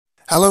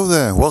Hello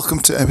there, welcome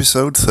to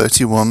episode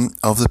 31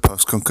 of the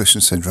Post-Concussion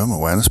Syndrome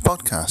Awareness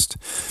Podcast.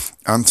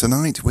 And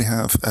tonight we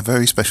have a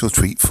very special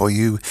treat for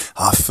you,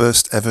 our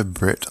first ever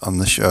Brit on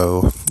the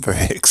show.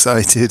 Very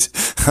excited.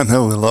 I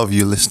know a lot of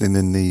you listening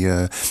in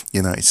the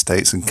United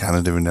States and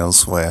Canada and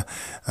elsewhere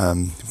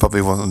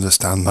probably won't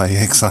understand my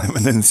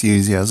excitement and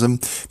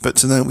enthusiasm. But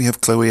tonight we have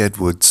Chloe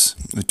Edwards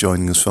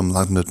joining us from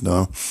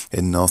Llandudno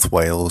in North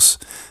Wales.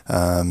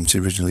 She's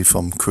originally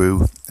from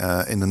Crewe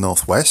in the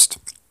Northwest.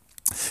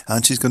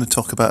 And she's going to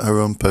talk about her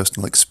own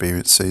personal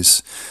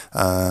experiences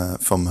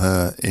from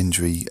her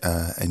injury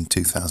in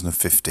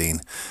 2015.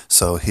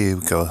 So here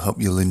we go. I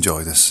hope you'll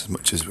enjoy this as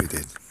much as we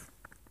did.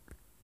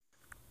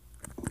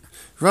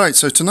 Right,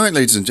 so tonight,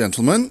 ladies and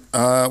gentlemen,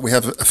 we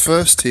have a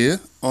first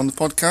here on the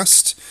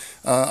podcast.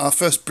 Our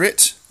first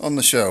Brit on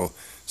the show.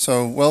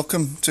 So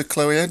welcome to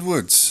Chloe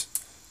Edwards.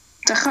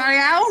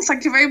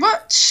 Thank you very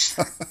much.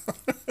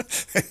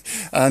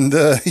 And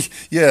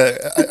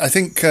I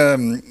think...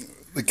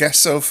 the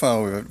guests so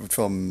far were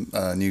from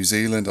New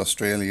Zealand,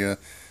 Australia,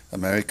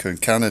 America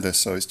and Canada,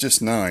 so it's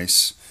just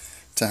nice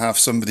to have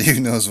somebody who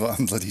knows what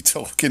I'm bloody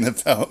talking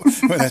about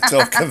when I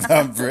talk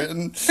about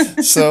Britain.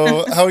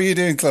 So how are you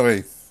doing,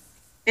 Chloe?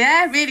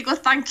 Yeah, really good,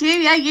 thank you.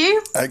 Yeah,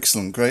 you?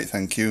 Excellent, great,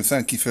 thank you.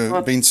 Thank you for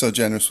being so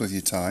generous with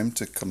your time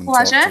to come and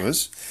Pleasure. Talk to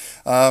us.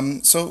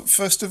 So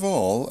first of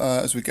all,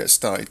 as we get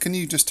started, can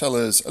you just tell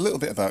us a little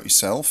bit about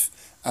yourself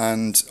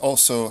and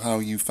also how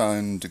you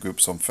found the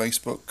groups on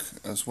Facebook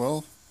as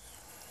well?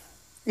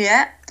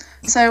 Yeah,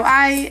 so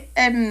I'm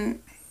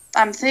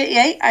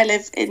 38. I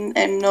live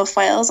in North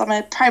Wales. I'm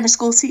a primary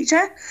school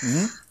teacher,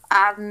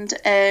 and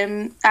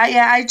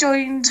I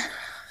joined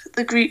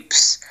the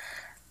groups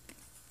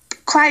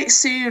quite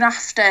soon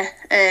after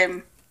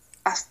I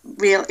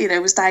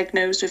was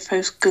diagnosed with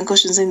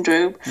post-concussion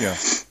syndrome. Yeah,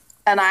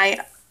 and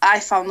I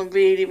found them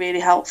really, really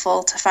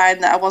helpful to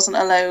find that I wasn't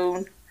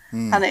alone,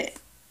 and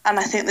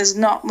I think there's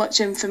not much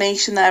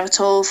information there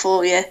at all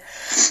for you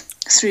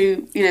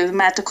through the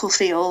medical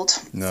field.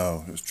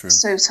 No, it's true.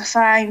 So to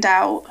find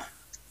out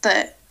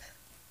that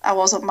I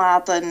wasn't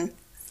mad and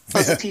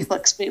other people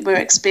were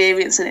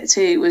experiencing it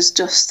too was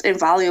just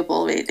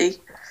invaluable, really.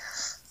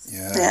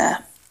 Yeah,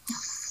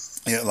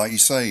 like you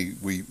say,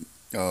 I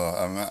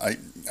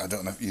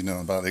don't know if you know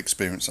about the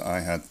experience that I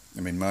had.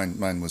 I mean,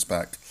 mine was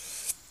back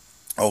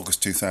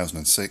August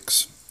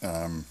 2006,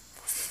 and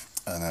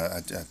I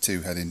had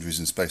two head injuries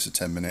in the space of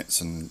 10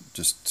 minutes, and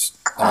just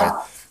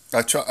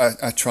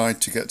I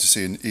tried to get to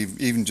see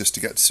even just to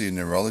get to see a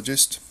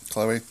neurologist,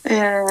 Chloe.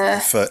 Yeah.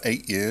 For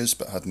 8 years,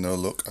 but had no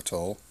luck at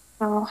all.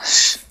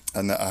 Gosh.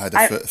 And I had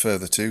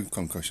further 2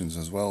 concussions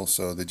as well,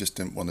 so they just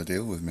didn't want to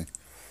deal with me.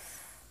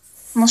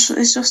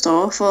 It's just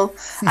awful.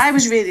 I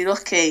was really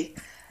lucky.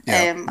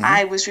 Yeah.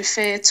 I was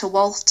referred to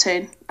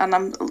Walton, and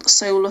I'm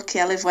so lucky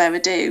I live where I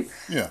do.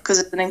 Yeah. Because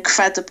of an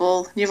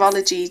incredible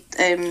neurology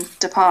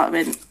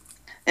department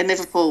in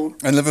Liverpool.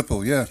 In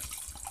Liverpool, yeah.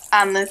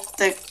 And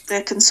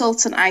the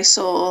consultant I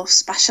saw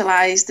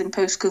specialised in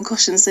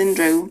post-concussion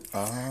syndrome.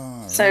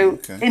 Ah, so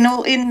okay.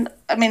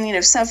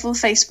 Several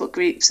Facebook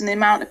groups, and the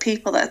amount of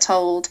people that are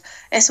told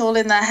it's all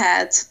in their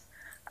head,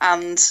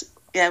 and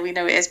yeah, we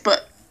know it is,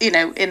 but in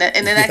a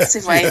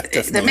negative way,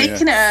 they're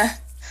making it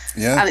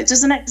and it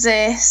doesn't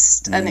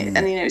exist, and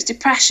it's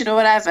depression or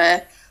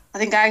whatever. I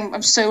think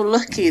I'm so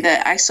lucky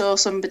that I saw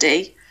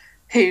somebody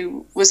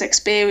who was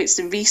experienced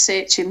in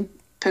researching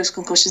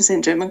post-concussion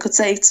syndrome and could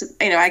say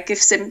I give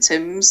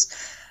symptoms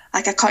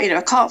like I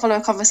can't follow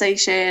a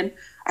conversation,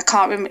 I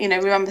can't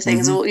remember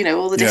things, all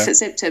the different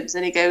symptoms,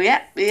 and he'd go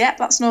yep,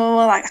 that's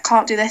normal, like I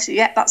can't do this,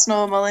 yep, that's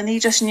normal, and he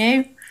just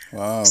knew.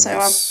 Wow. So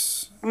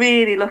I'm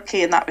really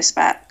lucky in that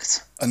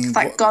respect, and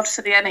thank God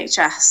for the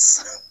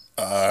NHS.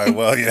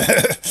 Well,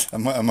 yeah,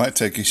 I might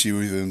take issue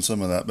with you on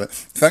some of that, but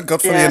thank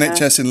God for the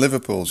NHS in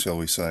Liverpool, shall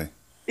we say?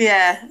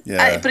 Yeah.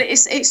 But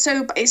it's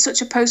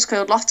such a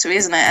postcode lottery,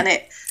 isn't it? And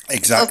it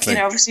exactly.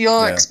 Obviously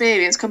your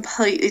experience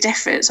completely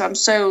different. So I'm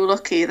so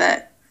lucky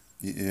that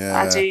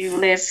I do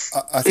live.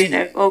 I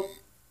think, or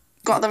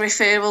got the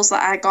referrals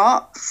that I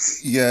got.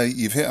 Yeah,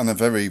 you've hit on a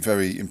very,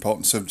 very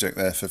important subject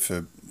there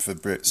for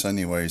Brits,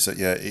 anyways. That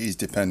it is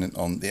dependent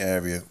on the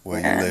area where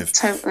you live.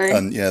 Totally.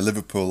 And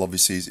Liverpool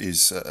obviously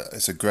is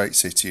it's a great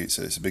city. It's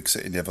a big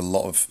city. They have a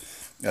lot of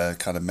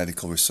kind of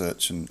medical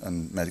research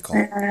and medical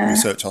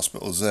research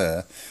hospitals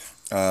there,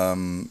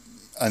 and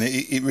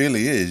it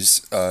really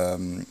is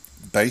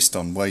based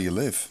on where you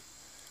live,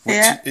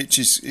 which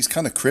is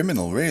kind of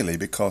criminal, really,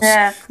 because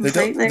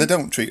they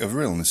don't treat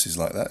other illnesses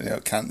like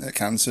that.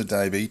 Cancer,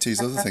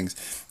 diabetes, other things.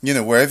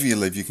 Wherever you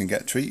live, you can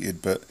get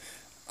treated. But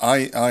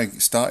I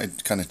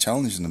started kind of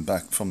challenging them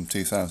back from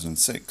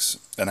 2006,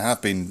 and I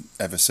have been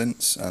ever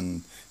since,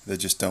 and they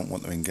just don't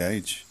want to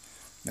engage.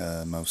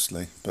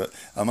 Mostly, but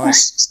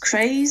That's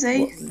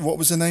crazy. What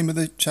was the name of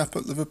the chap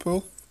at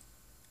Liverpool?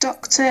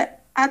 Dr.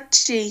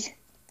 Adji.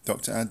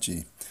 Dr.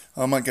 Adji.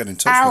 I might get in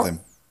touch with him.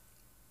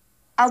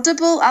 I'll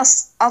double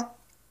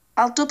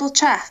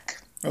check.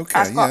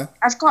 Okay,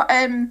 I've got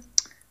a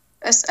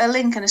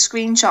link and a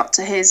screenshot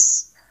to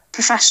his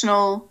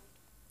professional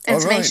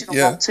information on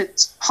Walton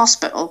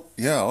Hospital.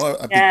 Yeah,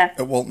 I'd be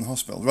at Walton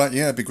Hospital. Right,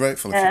 yeah, I'd be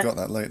grateful if you got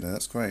that later.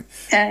 That's great.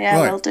 Yeah,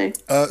 right. will do.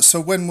 So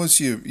when was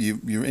your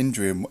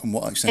injury and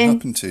what actually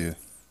happened to you?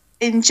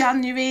 In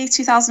January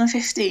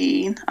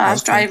 2015, I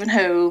was driving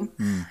home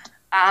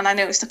and I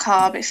noticed a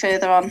car a bit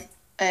further on,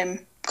 a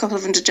couple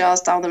of 100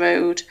 yards down the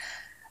road,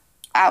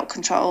 out of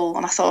control,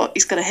 and I thought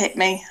he's going to hit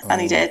me,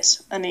 and he did,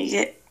 and he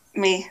hit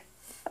me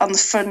on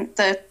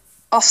the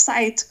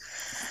offside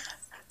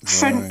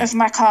front of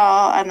my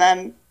car, and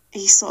then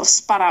he sort of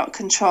spun out of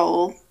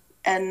control,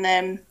 and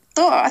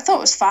I thought it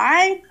was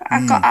fine.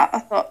 I got out. I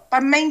thought my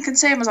main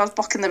concern was I was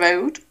blocking the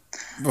road.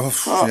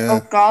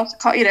 Oh God,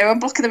 I'm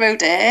blocking the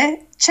road here.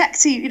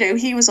 Checked,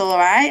 he was all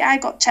right. I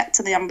got checked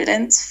to the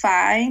ambulance,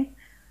 fine.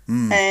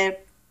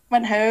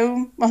 Went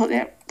home.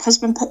 My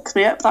husband picked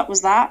me up. That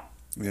was that.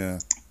 Yeah.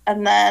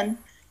 And then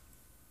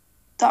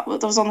that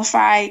was on the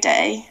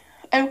Friday.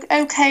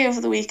 Okay,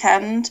 over the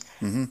weekend.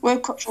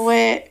 Woke up for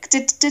work.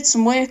 Did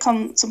some work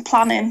on some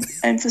planning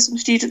for some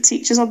student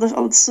teachers on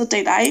the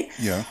Sunday night.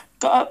 Yeah.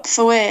 Got up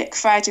for work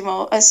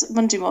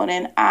Monday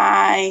morning.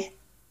 I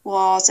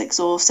was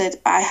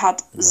exhausted. I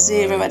had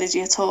zero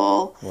energy at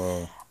all.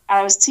 Wow.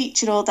 I was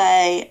teaching all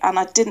day, and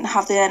I didn't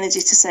have the energy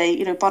to say,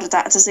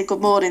 to say good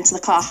morning to the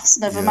class.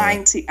 Never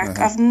mind.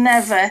 I've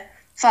never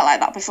felt like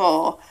that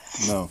before.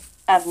 No.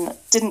 And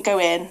didn't go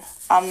in,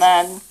 and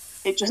then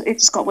it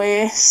just got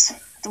worse.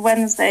 The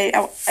Wednesday,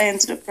 I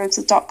ended up going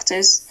to the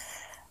doctors,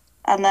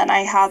 and then I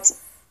had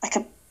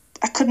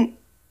I couldn't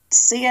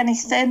see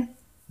anything.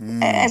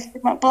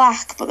 Everything went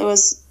black, but there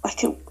was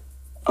like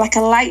a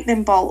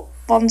lightning bolt,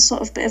 one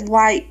sort of bit of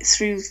white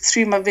through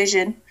my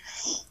vision,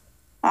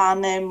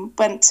 and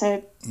went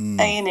to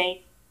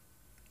A&E,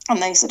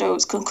 and they said,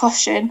 it's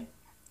concussion.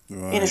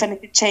 Right. If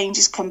anything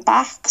changes, come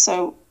back.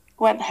 So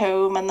went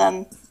home, and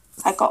then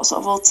I got sort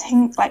of all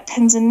like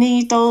pins and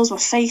needles. My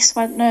face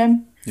went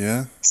numb.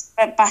 Yeah.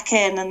 Went back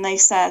in, and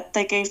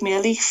they gave me a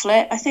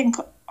leaflet, I think,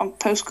 on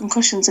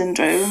post-concussion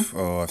syndrome.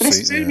 Oh, I've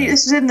seen it.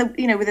 This was in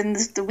within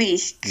the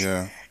week.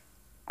 Yeah.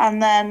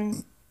 And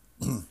then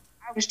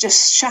I was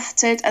just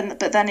shattered,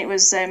 but then it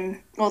was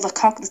all the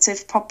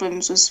cognitive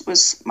problems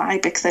was my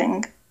big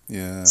thing.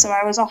 Yeah. So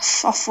I was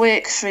off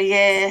work for a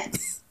year.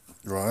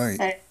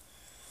 Right.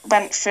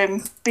 Went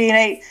from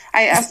being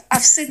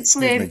I've since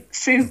learned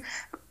through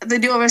the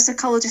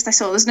neuropsychologist I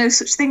saw there's no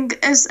such thing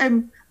as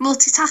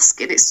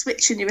multitasking. It's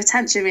switching your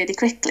attention really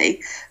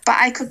quickly. But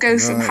I could go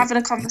from having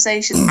a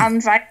conversation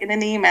and writing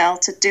an email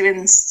to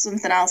doing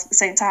something else at the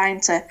same time,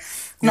 to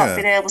not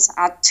being able to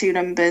add two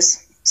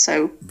numbers.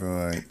 So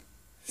right.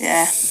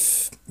 Yeah.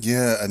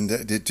 Yeah, and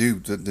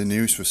the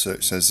news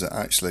research says that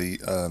actually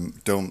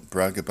don't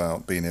brag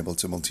about being able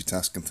to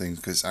multitask and things,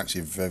 because it's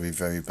actually very,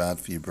 very bad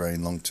for your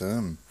brain long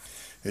term.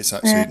 It's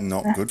actually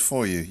not good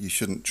for you. You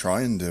shouldn't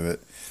try and do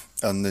it.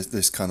 And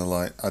there's kind of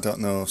like, I don't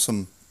know,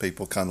 some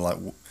people kind of like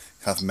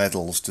have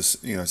medals to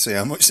see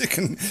how much they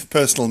can,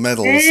 personal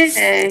medals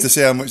to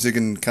see how much they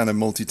can kind of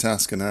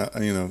multitask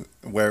and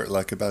wear it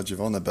like a badge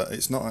of honor. But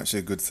it's not actually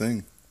a good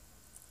thing.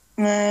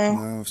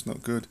 No, it's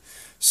not good.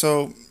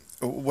 So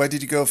where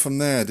did you go from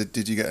there?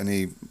 Did you get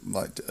any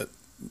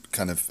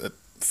kind of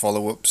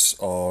follow-ups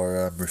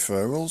or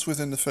referrals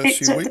within the first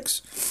few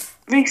weeks?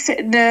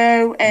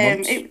 No,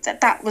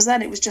 that was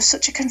then. It was just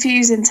such a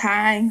confusing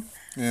time.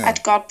 Yeah.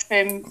 I'd gone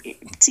from,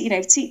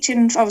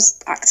 teaching. I was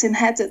acting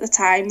head at the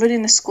time,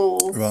 running the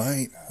school.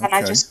 Right. Okay. And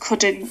I just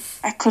couldn't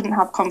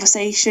have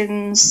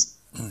conversations.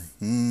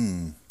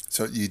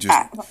 So you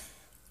just.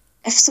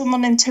 If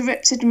someone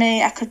interrupted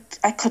me, I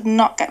could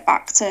not get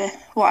back to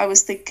what I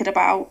was thinking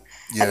about.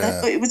 Yeah.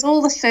 And it was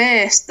all the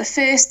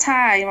first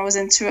time I was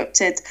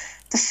interrupted.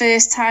 The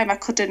first time I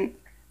couldn't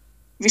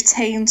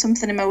retain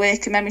something in my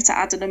working memory to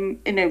add them.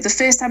 The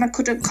first time I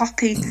couldn't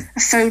copy a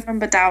phone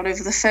number down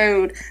over the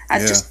phone, I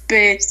just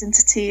burst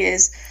into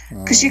tears,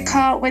 because you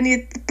can't, when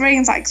the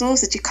brain's like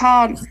exhausted, you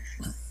can't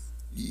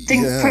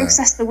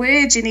process the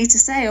words you need to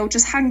say, or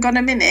just hang on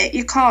a minute,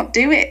 you can't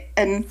do it.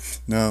 And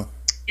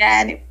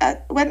and I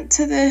went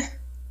to the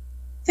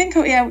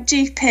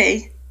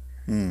GP,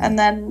 and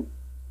then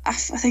I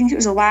think it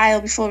was a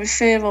while before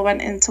referral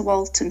went into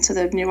Walton to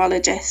the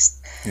neurologist,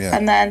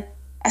 and then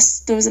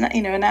there was an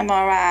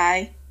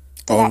MRI,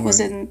 but that was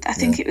in, I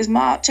think it was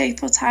March,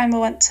 April time. I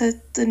went to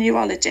the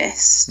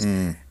neurologist,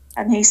 and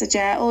he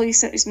said, all you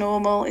said is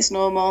normal,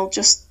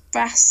 just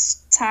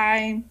rest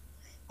time.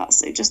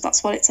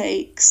 That's what it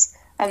takes.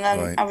 And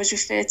then I was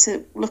referred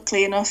to,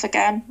 luckily enough,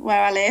 again,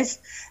 where I live,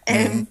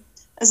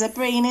 as a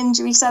brain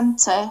injury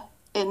centre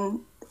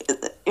in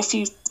a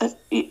few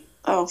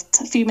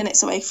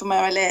minutes away from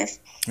where I live.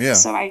 Yeah.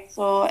 So I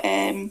saw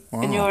a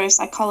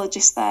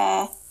neuropsychologist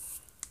there.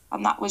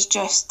 And that was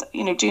just,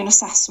 doing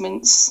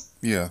assessments.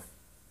 Yeah.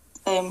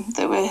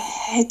 They were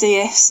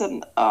hideous,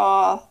 and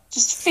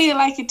just feel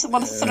like you'd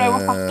want to throw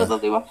up after them.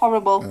 They were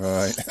horrible.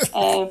 Right.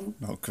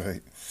 Not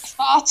great.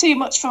 Far too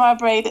much for my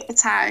brain at the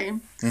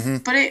time.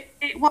 But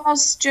it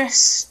was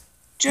just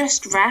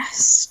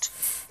rest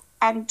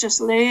and just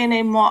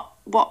learning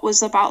what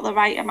was about the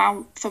right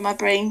amount for my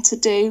brain to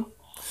do.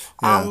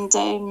 And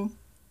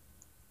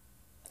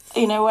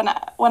you know,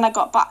 when I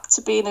got back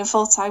to being in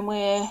full-time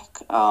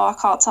work, I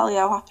can't tell you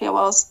how happy I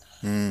was.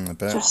 I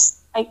bet.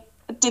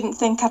 I didn't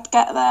think I'd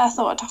get there. I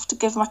thought I'd have to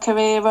give my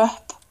career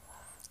up.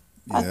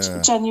 Yeah.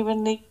 I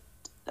genuinely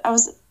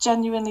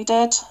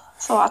did.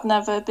 Thought I'd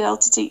never be able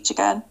to teach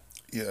again.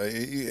 Yeah,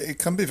 it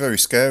can be very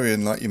scary,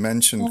 and like you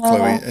mentioned,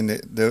 Chloe, and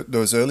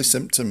those early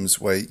symptoms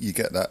where you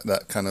get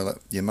that kind of,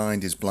 your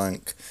mind is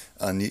blank,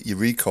 and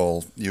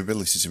your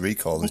ability to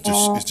recall is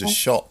just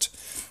shot.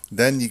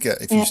 Then you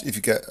get, if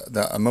you get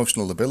that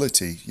emotional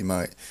ability, you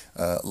might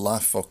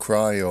laugh or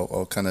cry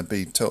or kind of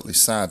be totally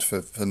sad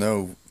for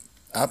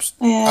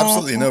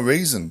absolutely no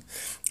reason.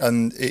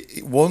 And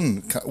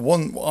one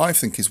what I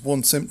think is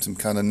one symptom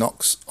kind of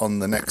knocks on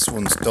the next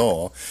one's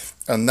door,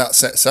 and that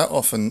sets that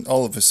off, and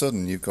all of a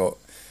sudden you've got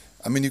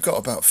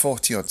about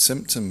 40 odd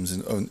symptoms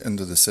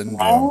under the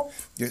syndrome.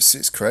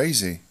 It's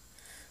crazy.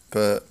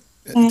 But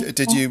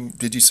did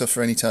you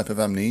suffer any type of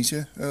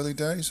amnesia early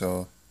days,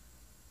 or?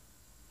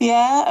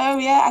 Yeah. Oh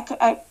yeah.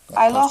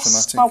 I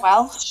lost my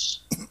Welsh.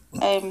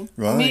 Right.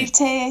 I moved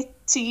here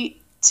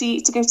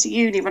to go to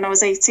uni when I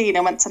was 18. I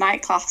went to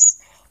night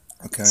class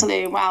to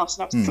learn Welsh,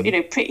 and I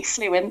was pretty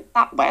fluent.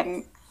 That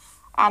went,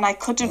 and I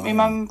couldn't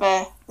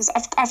remember.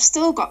 I've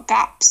still got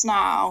gaps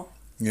now.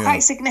 Yeah.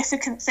 Quite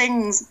significant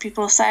things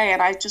people say,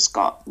 and I just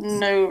got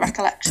no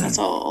recollection at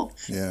all.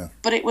 Yeah.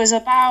 But it was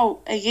about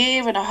a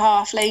year and a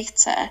half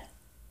later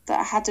that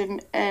I had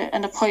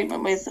an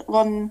appointment with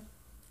one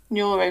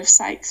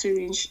neuropsych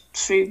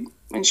through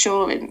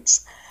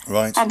insurance.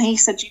 Right. And he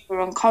said you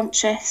were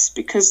unconscious,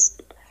 because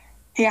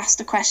he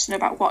asked a question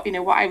about what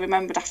I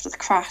remembered after the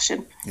crash,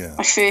 and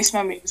my first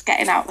memory was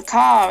getting out of the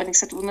car, and he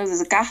said, well, no,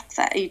 there's a gap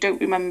there. You don't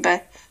remember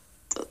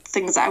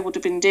things that I would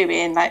have been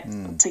doing, like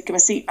taking my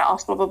seatbelt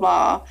off, blah blah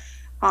blah.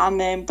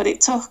 And but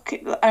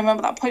I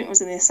remember that point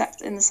was in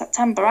the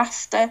September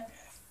after,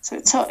 so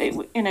it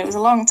was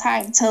a long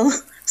time till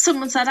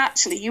someone said,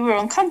 actually you were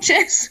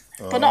unconscious,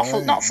 but not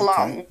for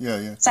long.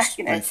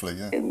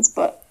 Seconds,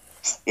 but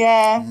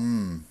I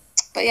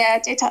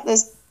did have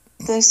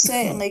there's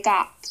certainly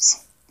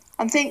gaps,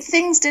 and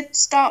things did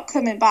start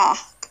coming back,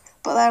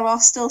 but there are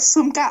still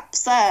some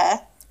gaps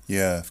there.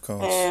 Yeah, of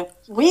course.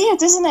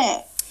 Weird, isn't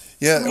it?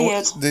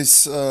 Yeah,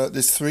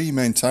 there's three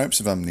main types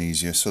of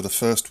amnesia. So the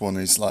first one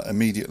is like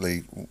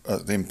immediately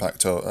at the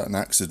impact of an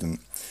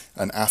accident,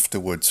 and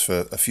afterwards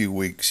for a few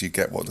weeks you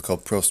get what they call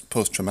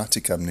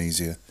post-traumatic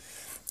amnesia,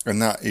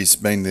 and that is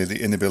mainly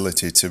the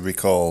inability to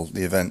recall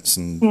the events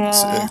and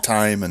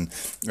time and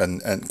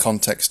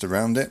context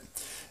around it.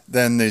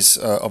 Then there's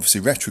obviously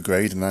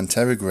retrograde and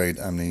anterograde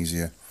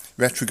amnesia.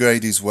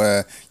 Retrograde is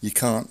where you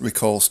can't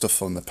recall stuff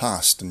from the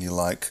past, and you're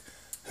like,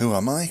 who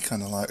am I?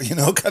 Kind of like,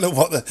 kind of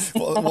what the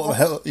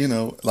hell,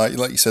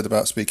 like you said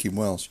about speaking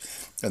Welsh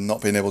and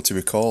not being able to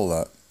recall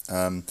that.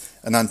 And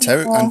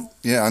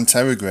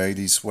anterograde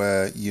is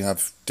where you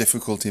have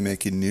difficulty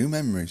making new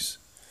memories.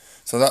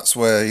 So that's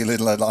where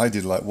I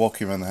did, like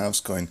walking around the house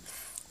going,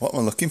 what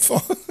am I looking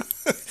for?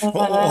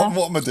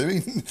 what am I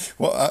doing?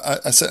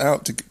 I set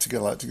out to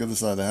go to the other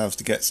side of the house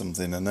to get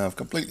something, and now I've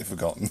completely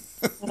forgotten.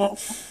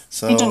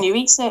 So you've done your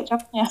research,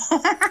 haven't you?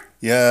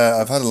 Yeah,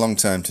 I've had a long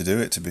time to do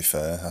it, to be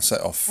fair. I set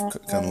off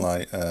kind of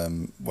like,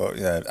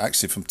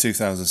 actually from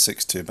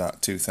 2006 to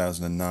about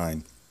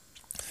 2009.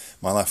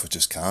 My life was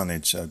just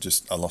carnage. I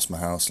lost my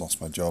house, lost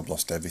my job,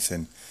 lost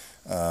everything.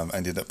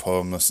 Ended up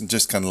homeless, and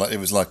just kind of like, it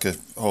was like a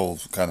whole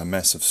kind of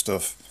mess of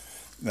stuff,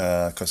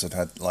 because I'd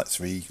had like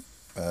 3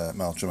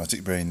 mild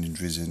traumatic brain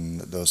injuries in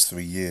those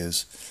 3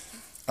 years,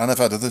 and I've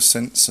had others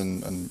since,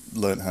 and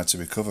learned how to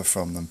recover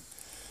from them.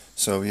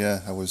 So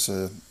yeah,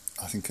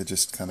 I think I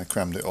just kind of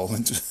crammed it all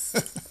into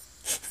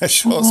a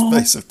short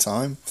space of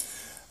time.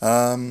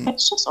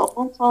 It's just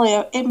awful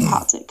the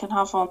impact it can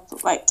have on,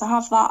 like, to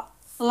have that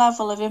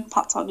level of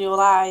impact on your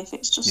life.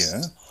 It's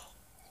just,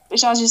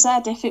 which, as you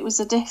said, if it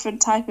was a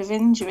different type of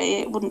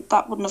injury,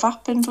 that wouldn't have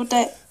happened, would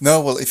it? No,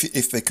 well,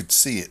 if they could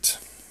see it,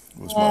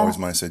 was what always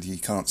might said. You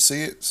can't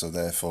see it, so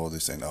therefore they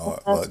say,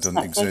 well, it doesn't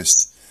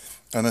exist.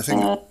 And I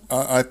think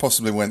I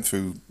possibly went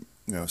through,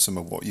 some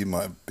of what you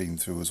might have been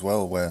through as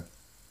well, where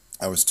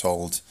I was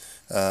told,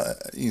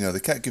 they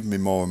kept giving me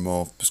more and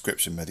more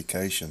prescription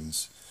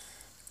medications,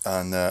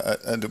 and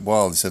a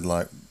while they said,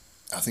 like,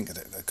 I think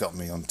they got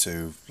me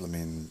onto,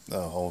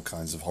 all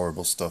kinds of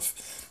horrible stuff,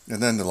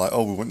 and then they're like,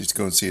 oh, we want you to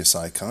go and see a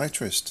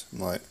psychiatrist. I'm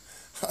like,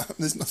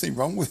 there's nothing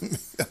wrong with me.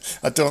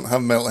 I don't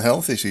have mental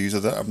health issues.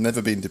 I've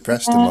never been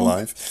depressed in my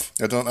life.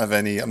 I don't have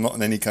any. I'm not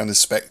on any kind of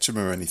spectrum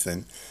or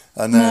anything.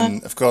 And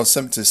then, of course,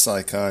 sent to a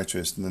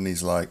psychiatrist, and then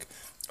he's like,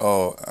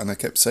 oh, and I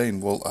kept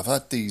saying, well, I've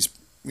had these,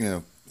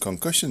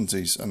 concussions,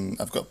 and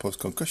I've got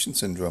post-concussion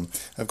syndrome.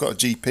 I've got a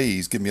GP.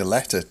 He's given me a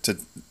letter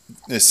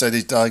he said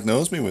he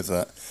diagnosed me with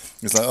that.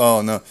 He's like,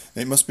 oh no,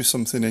 it must be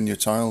something in your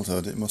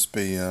childhood. It must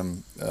be a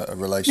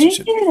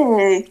relationship.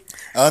 Really?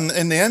 And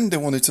in the end, they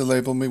wanted to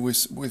label me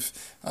with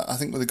I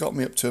think they got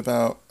me up to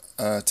about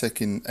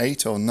taking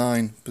 8 or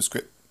 9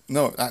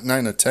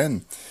 9 or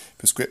 10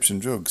 prescription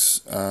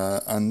drugs,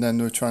 and then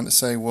they were trying to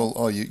say, well,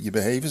 oh, your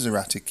behaviour's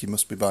erratic, you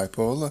must be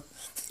bipolar.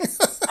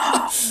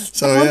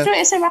 So yeah,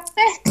 it's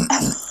erratic.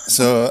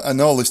 so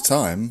and all this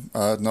time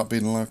I had not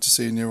been allowed to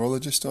see a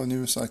neurologist or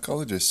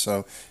neuropsychologist.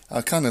 So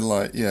I kind of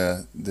like,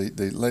 yeah,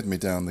 they led me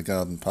down the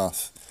garden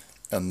path,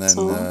 and then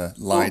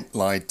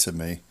lied to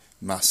me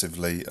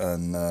massively,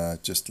 and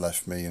just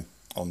left me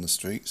on the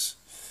streets.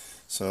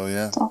 So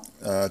yeah,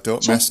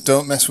 don't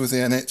mess with the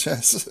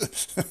NHS.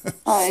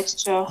 Oh,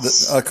 it's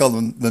just I call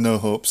them the no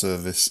hope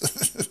service.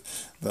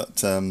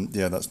 But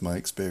yeah, that's my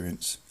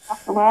experience.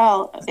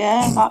 well,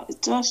 yeah,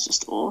 that's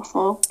just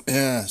awful.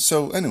 Yeah.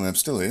 So anyway, I'm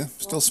still here,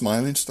 still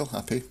smiling, still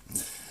happy.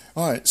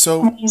 All right.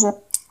 So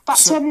back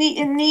to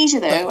amnesia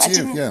though.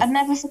 I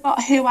never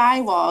forgot who I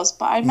was,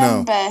 but I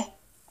remember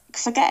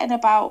forgetting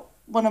about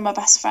one of my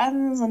best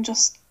friends and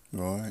just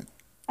right.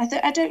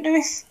 I don't know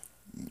if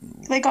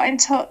they got in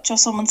touch or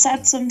someone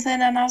said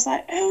something, and I was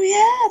like, oh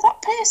yeah,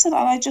 that person,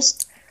 and I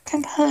just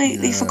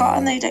completely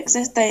forgotten they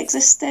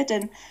existed,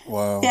 and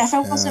if I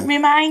wasn't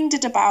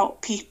reminded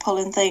about people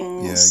and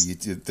things,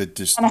 they'd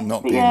just and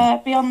not be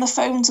on the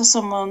phone to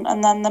someone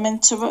and then them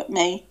interrupt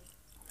me,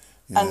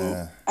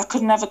 and I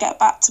could never get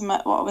back to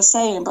what I was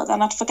saying, but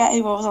then I'd forget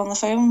who I was on the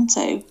phone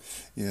to.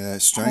 Yeah,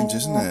 it's strange,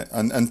 isn't it?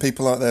 And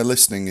people out there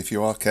listening, if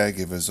you are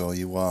caregivers or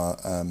you are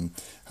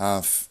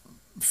have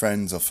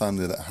friends or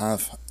family that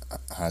have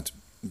had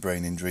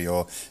brain injury,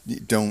 or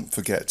don't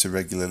forget to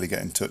regularly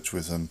get in touch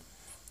with them,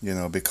 you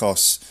know,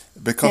 because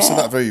of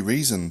that very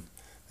reason.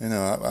 You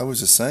know, I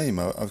was the same.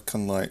 I was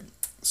kind of like,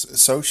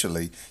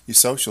 socially, your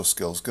social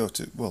skills go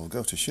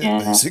to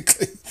shit,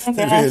 basically.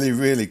 They really,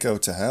 really go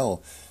to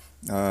hell.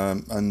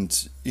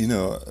 And, you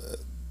know,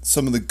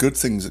 some of the good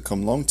things that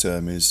come long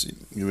term is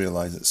you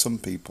realise that some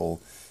people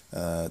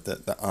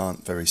that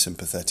aren't very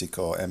sympathetic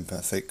or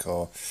empathic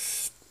or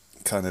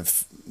kind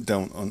of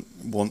don't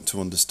want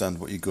to understand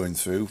what you're going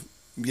through,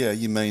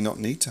 you may not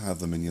need to have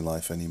them in your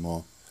life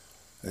anymore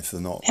if they're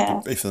not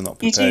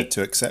prepared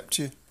to accept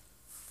you.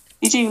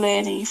 You do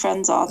learn who your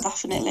friends are,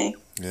 definitely.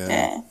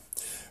 Yeah.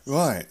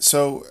 Right.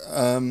 So,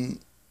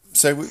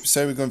 say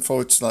we're going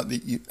forward to like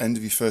the end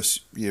of your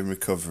first year in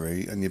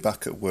recovery, and you're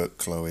back at work,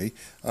 Chloe.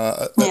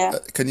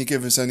 Can you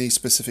give us any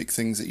specific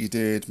things that you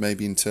did,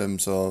 maybe in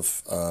terms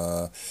of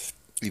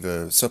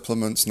either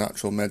supplements,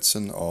 natural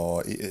medicine,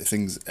 or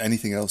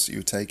anything else that you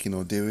were taking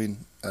or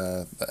doing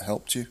that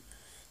helped you?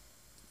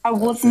 I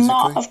would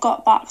not have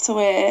got back to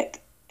work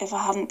if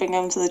I hadn't been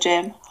going to the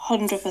gym.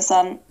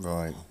 100%.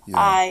 Right. Yeah.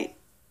 I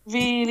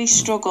really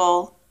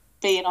struggle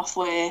being off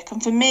work,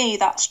 and for me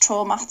that's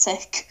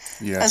traumatic,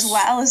 as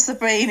well as the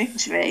brain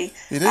injury.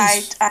 It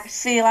is. I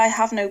feel I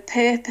have no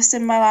purpose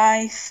in my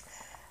life,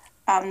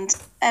 and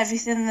every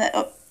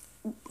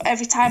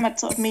time I'd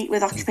sort of meet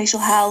with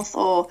occupational health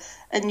or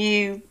a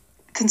new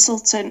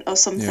consultant or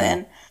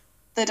something,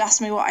 they'd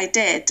ask me what I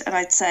did, and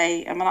I'd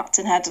say I'm an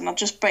acting head, and I'd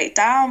just break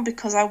down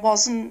because I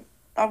wasn't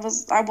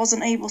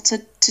able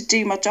to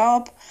do my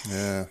job.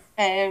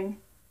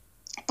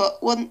 But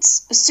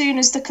as soon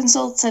as the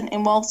consultant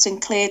in Walton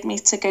cleared me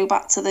to go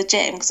back to the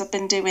gym, because I've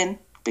been doing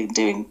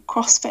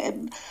CrossFit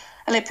and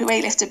Olympic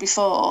weightlifter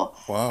before.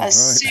 Wow,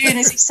 soon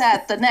as he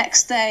said, the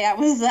next day I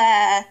was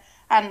there,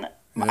 and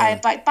I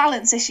had like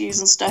balance issues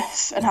and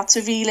stuff, and had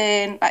to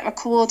relearn. Like my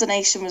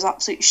coordination was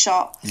absolutely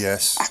shot.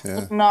 Yes, I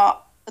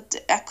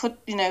could,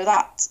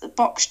 that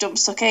box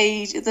jumps took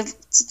age, the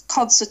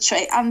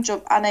concentrate and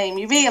jump and aim.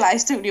 You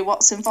realise, don't you,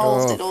 what's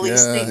involved in all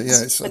these things?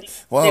 Yeah, it's like,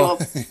 wow.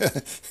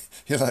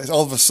 You're like,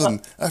 all of a sudden,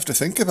 I have to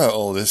think about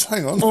all this.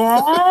 Hang on. And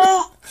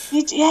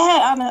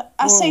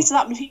I say to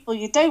that many people,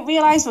 you don't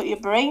realise what your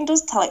brain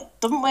does till it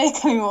doesn't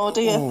work anymore,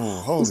 do you?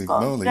 Oh, holy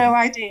moly! No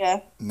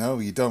idea. No,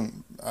 you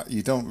don't.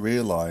 You don't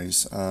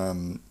realise.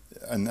 And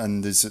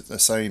there's a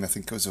saying. I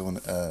think it was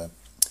a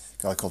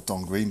guy called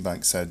Don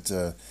Greenbank said,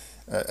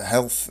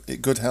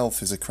 good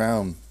health is a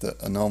crown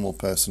that a normal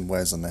person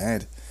wears on the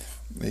head.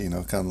 You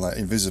know, kind of like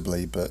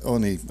invisibly, but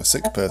only a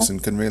sick person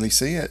can really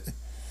see it.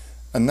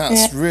 And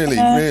that's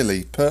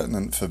really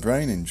pertinent for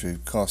brain injury,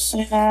 because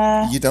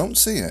you don't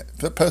see it.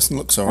 That person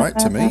looks all right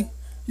to me.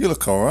 You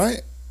look all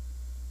right.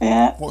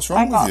 Yeah. What's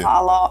wrong with you? I got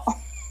that a lot.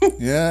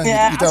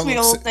 Yeah. You don't we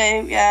all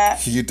do. Yeah.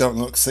 You don't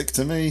look sick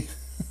to me.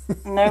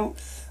 No.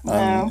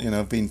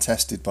 And being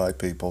tested by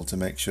people to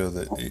make sure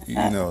that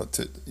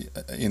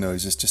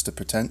is this just a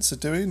pretense of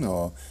doing,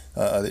 or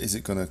is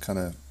it going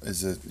to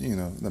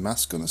the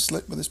mask going to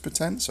slip with this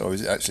pretense, or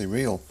is it actually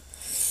real?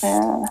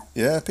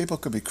 Yeah, people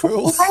could be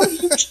cruel.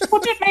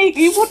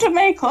 You wouldn't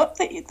make up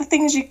the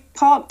things you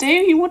can't do.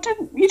 You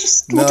wouldn't make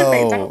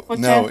that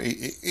up.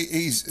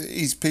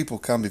 He's people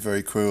can be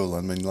very cruel.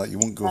 I mean, like you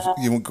won't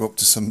go up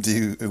to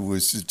somebody who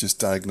was just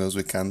diagnosed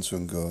with cancer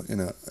and go,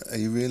 are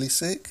you really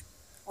sick?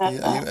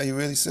 Are you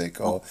really sick,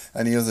 or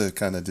any other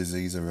kind of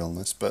disease or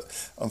illness? But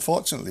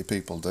unfortunately,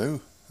 people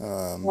do.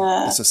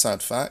 It's a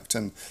sad fact,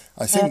 and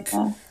I think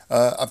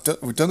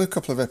we've done a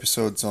couple of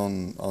episodes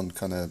on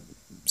kind of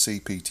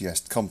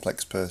CPTSD,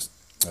 complex person.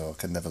 Oh, I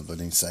can never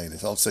bloody say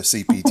this. I'll say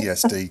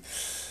CPTSD,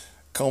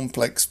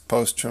 complex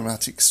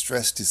post-traumatic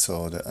stress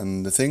disorder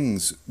and the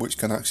things which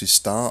can actually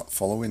start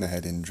following a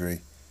head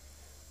injury.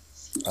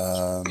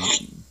 But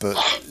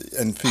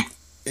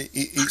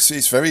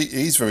it's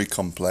very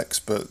complex,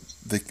 but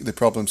the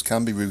problems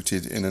can be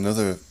rooted in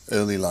another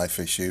early life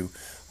issue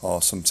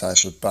or some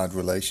type of bad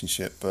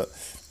relationship. But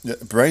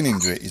brain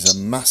injury is a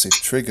massive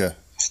trigger.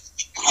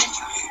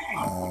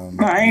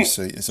 Right. You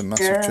see, it's a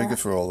massive trigger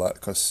for all that,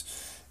 because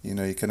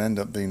you can end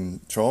up being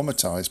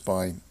traumatized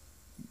by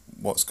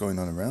what's going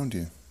on around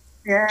you.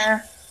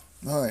 Yeah.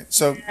 Right.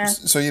 So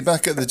you're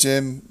back at the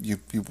gym. You're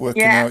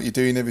working out. You're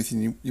doing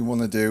everything you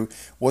want to do.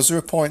 Was there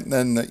a point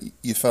then that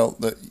you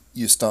felt that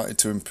you started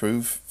to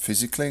improve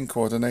physically and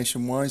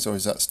coordination wise, or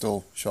is that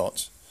still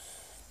shot?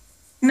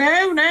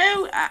 No.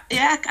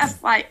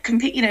 I've back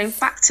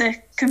to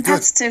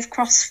competitive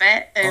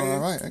CrossFit. All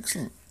right,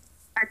 excellent.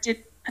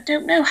 I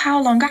don't know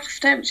how long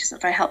after, which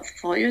isn't very helpful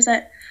for you, is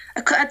it?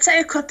 I'd say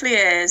a couple of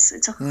years.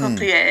 It took a couple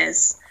of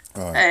years.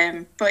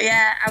 Right. But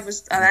yeah, I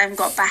then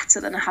got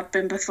better than I had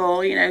been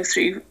before,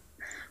 through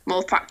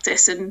more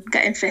practice and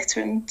getting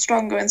fitter and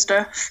stronger and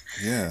stuff.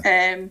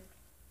 Yeah.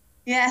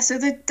 So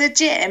the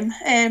gym,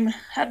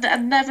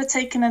 I'd never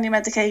taken any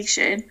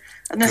medication,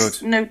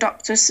 and no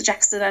doctor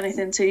suggested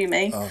anything to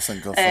me. Oh,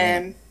 thank God for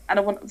that. And I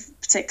wouldn't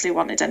particularly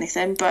wanted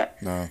anything,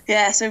 but no.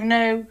 Yeah, so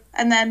no.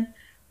 And then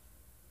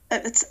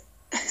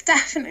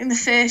definitely in the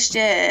first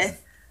year,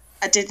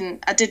 I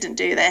didn't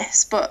do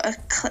this, but a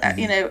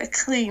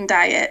clean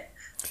diet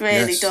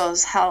really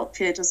does help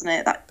you, doesn't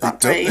it? That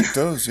brain. It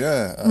does,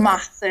 yeah.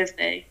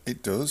 Massively.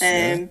 It does.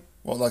 Yeah.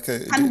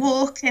 And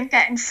walking,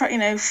 getting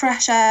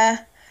fresh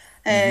air.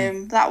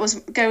 That was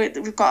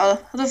we've got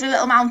a lovely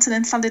little mountain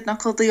in Llandudno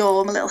called the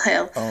Orme, a little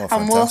hill. Oh,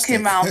 and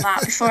walking around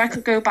that before I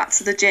could go back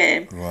to the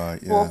gym. Right,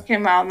 yeah.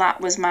 Walking around that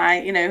was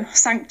my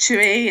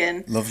sanctuary.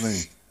 And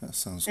lovely. That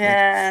sounds good.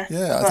 Yeah.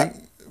 Yeah, I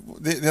think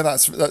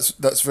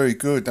that's very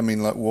good. I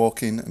mean, like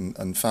walking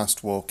and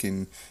fast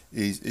walking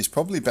is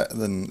probably better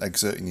than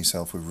exerting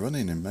yourself with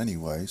running in many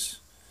ways.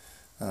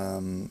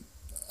 I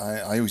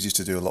always used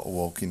to do a lot of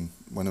walking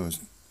when I was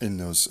in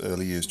those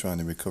early years trying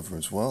to recover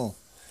as well.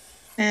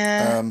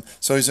 Yeah.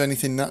 So is there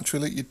anything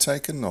natural that you'd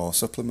taken or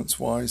supplements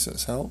wise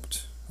that's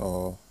helped,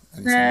 or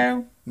anything?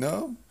 No.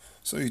 No?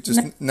 So you're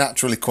just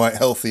naturally quite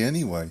healthy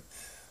anyway.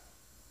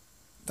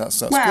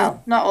 That's well,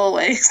 good. Not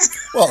always.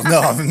 Well,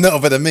 no,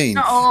 but I mean,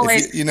 not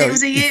always. It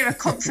was a year of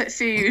comfort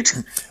food.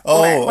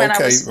 when I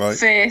was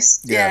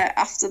first,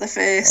 after the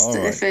first,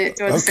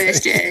 during the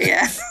first year,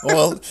 yeah.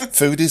 Well,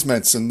 food is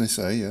medicine, they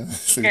say, yeah.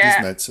 Food is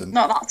medicine.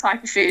 Not that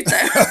type of food,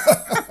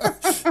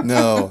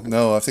 though.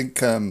 No, I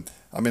think,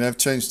 I've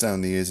changed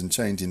down the years and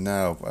changing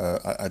now.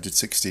 I did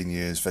 16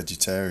 years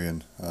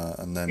vegetarian,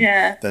 and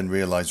then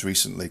realised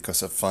recently,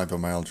 because of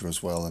fibromyalgia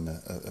as well and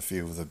a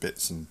few other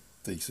bits and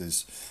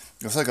pieces.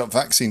 Because I got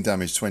vaccine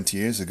damage 20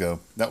 years ago.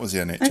 That was the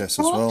NHS as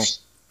well.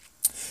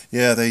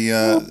 Yeah,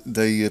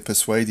 they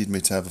persuaded me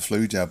to have a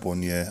flu jab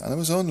one year, and I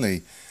was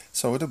only,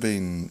 so I would have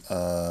been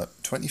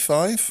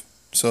 25,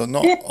 so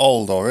not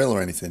old or ill or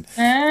anything.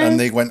 And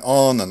they went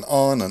on and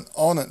on and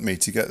on at me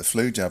to get the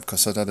flu jab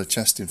because I'd had a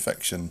chest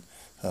infection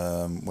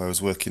where I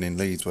was working in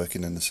Leeds,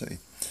 working in the city.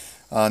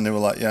 And they were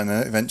like, and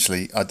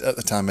eventually, at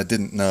the time I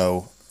didn't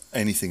know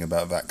anything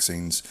about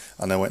vaccines,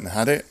 and I went and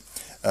had it.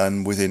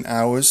 And within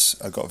hours,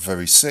 I got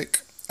very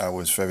sick. I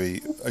was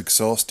very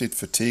exhausted,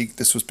 fatigued.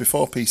 This was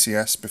before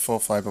PCS,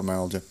 before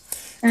fibromyalgia.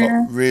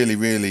 Got really,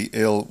 really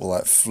ill,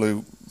 like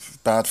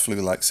bad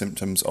flu-like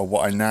symptoms, or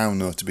what I now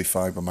know to be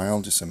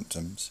fibromyalgia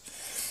symptoms.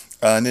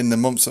 And in the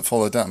months that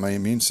followed that, my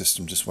immune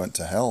system just went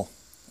to hell.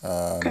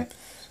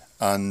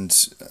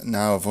 And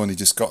now I've only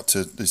just got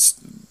to this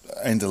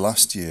end of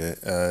last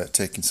year,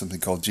 taking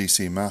something called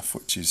GC-MAF,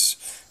 which is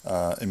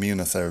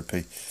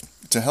immunotherapy,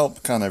 to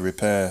help kind of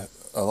repair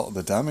a lot of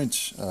the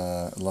damage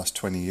the last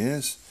 20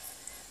 years,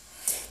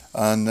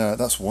 and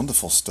that's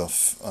wonderful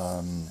stuff.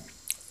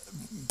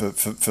 But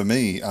for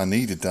me, I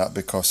needed that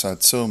because I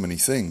had so many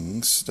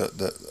things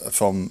that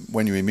from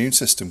when your immune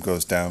system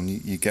goes down,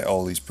 you get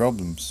all these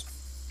problems.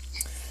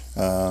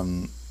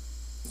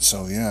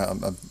 So yeah,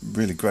 I'm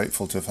really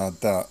grateful to have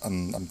had that,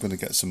 and I'm going to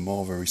get some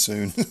more very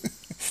soon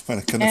when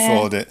I can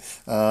afford it.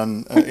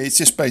 And it's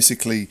just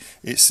basically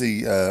it's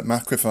the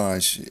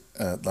macrophage,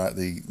 like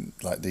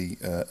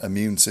the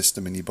immune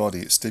system in your body.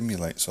 It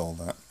stimulates all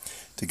that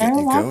to get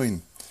you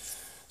going.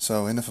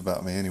 So enough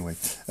about me anyway.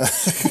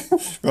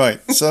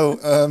 Right. So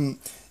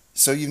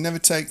you've never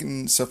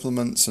taken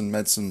supplements and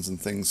medicines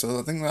and things. So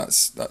I think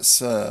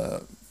that's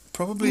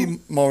probably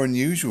more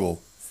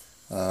unusual.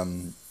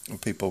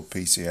 People with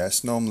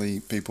PCS, normally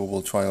people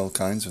will try all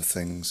kinds of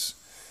things,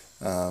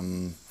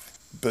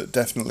 but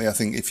definitely I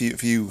think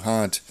if you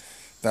had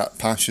that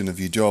passion of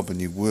your job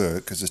and your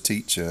work as a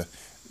teacher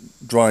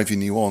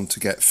driving you on to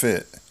get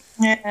fit,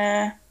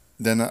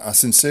 then I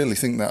sincerely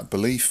think that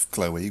belief,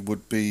 Chloe,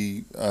 would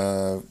be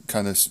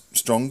kind of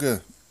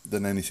stronger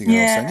than anything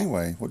else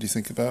anyway. What do you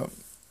think about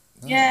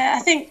that? Yeah,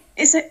 I think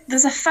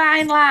there's a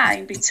fine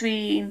line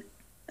between,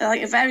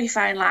 like a very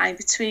fine line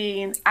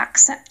between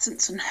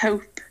acceptance and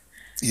hope.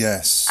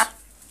 Yes.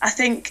 I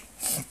think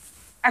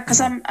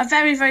because I'm a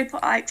very, very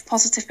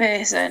positive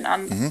person,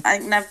 and I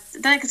think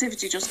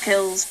negativity just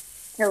kills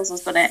us,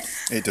 doesn't it?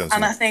 It does.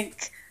 And I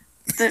think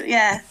that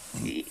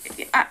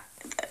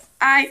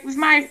I with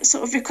my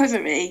sort of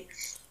recovery,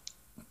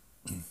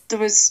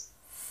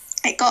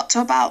 it got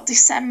to about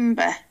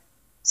December,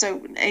 so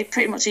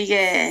pretty much a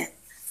year.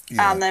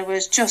 Yeah. And there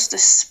was just a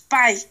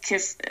spike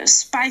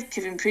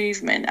of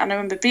improvement. And I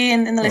remember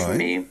being in the living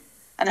room,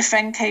 and a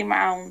friend came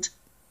round.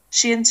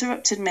 She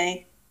interrupted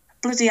me,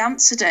 bloody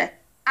answered her,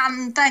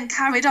 and then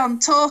carried on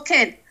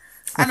talking.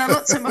 And I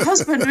looked at my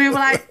husband, and we were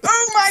like,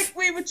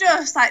 we were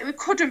just like, we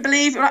couldn't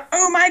believe it. We were like,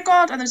 oh my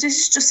God. And there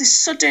was just this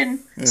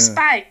sudden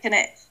spike, and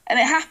it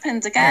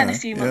happened again a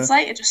few months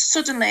later. Just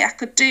suddenly I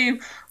could do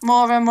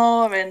more and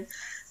more.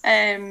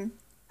 And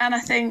I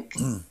think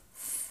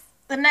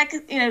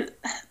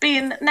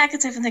being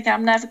negative and thinking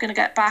I'm never going to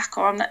get back,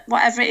 or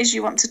whatever it is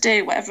you want to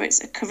do, whether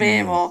it's a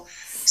career or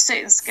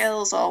certain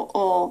skills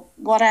or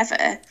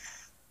whatever.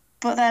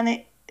 But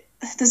then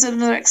there's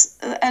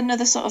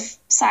another sort of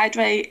side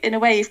way. In a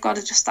way, you've got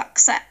to just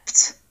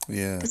accept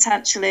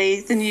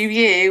potentially the new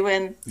you.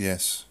 And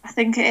yes, I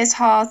think it is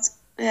hard.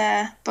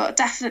 Yeah, but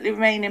definitely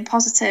remaining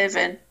positive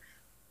and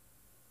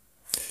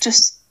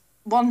just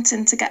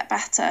wanting to get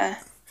better.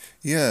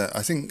 Yeah,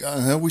 I think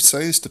I always say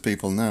this to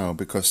people now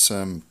because,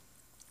 and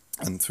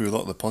through a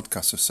lot of the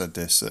podcasts I've said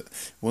this, that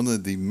one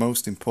of the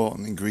most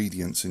important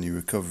ingredients in your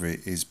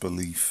recovery is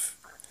belief.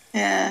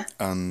 Yeah.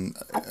 And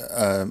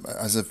I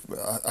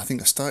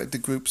think I started the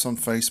groups on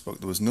Facebook.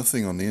 There was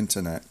nothing on the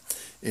internet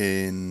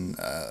in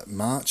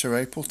March or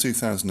April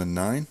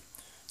 2009.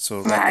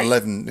 So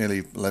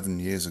nearly 11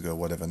 years ago,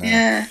 whatever now.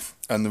 Yeah.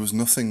 And there was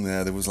nothing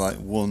there. There was like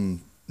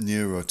one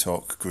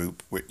NeuroTalk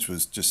group, which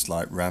was just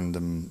like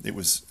random. It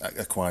was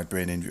acquired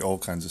brain injury, all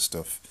kinds of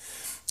stuff.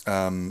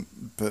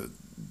 But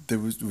there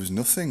was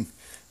nothing.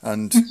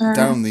 And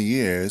down the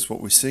years, what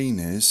we've seen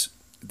is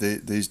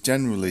there's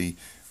generally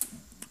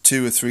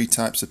 2 or 3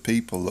 types of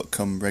people that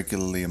come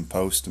regularly and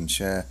post and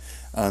share.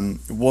 And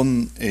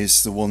one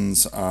is the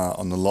ones are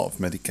on a lot of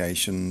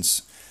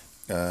medications.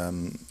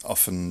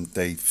 Often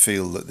they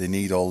feel that they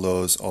need all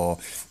those, or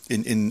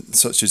in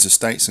such as the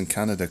States and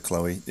Canada,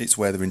 Chloe, it's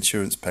where their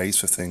insurance pays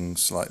for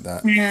things like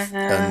that.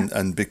 Yeah.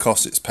 And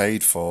because it's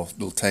paid for,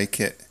 they'll take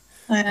it.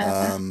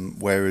 Yeah.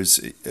 Whereas,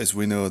 as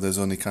we know, there's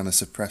only kind of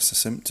suppress the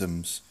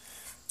symptoms.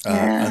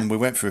 And we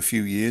went for a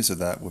few years of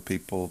that where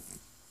people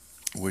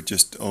were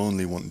just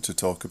only wanting to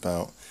talk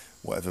about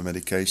whatever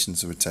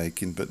medications they were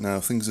taking. But now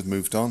things have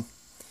moved on.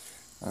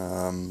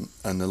 And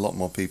a lot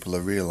more people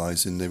are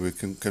realising they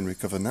can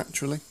recover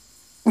naturally.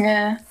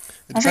 Yeah,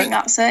 I think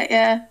that's it,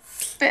 yeah.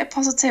 Bit of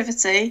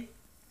positivity,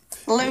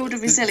 load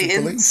of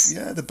resilience.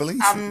 The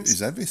belief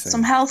is everything.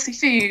 Some healthy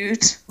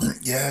food.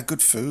 Yeah,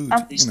 good food.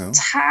 And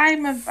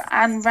time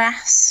and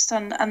rest.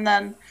 And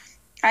then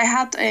I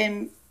had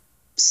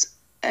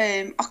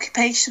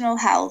occupational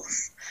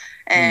health.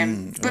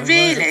 But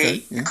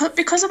really,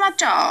 because of my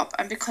job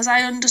and because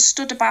I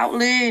understood about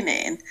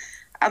learning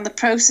and the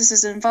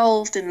processes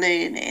involved in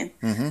learning,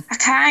 I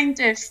kind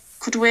of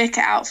could work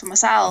it out for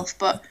myself,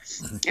 but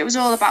it was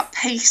all about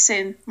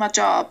pacing my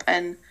job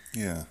and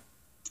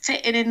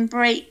fitting in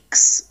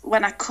breaks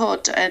when I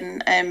could,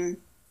 and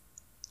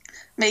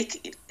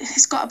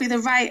it's got to be the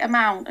right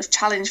amount of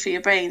challenge for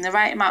your brain, the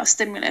right amount of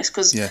stimulus,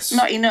 because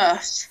not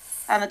enough,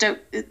 and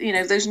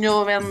those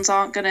neurons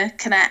aren't going to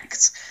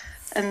connect,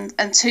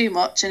 and too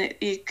much, and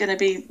you're going to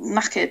be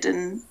knackered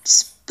and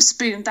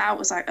spooned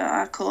out, as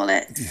I call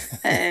it.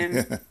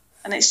 And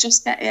it's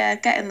just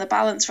getting the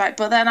balance right.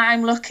 But then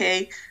I'm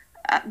lucky,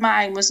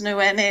 mine was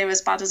nowhere near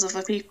as bad as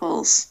other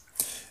people's.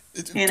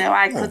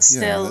 I could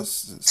still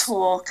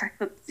talk. I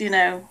could,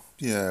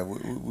 Yeah,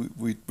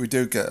 we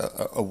do get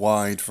a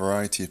wide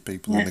variety of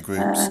people in the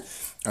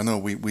groups. I know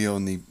we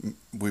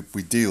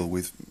deal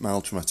with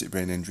mild traumatic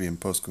brain injury and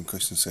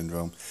post-concussion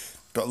syndrome,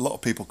 but a lot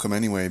of people come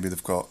anyway. Maybe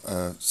they've got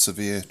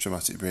severe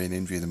traumatic brain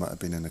injury. They might have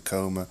been in a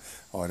coma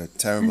or had a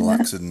terrible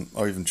accident,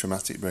 or even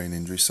traumatic brain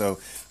injury. So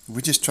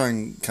we just try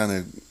and kind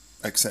of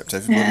accept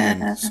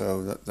everybody in.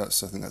 So I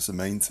think that's the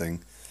main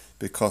thing,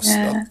 because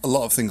a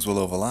lot of things will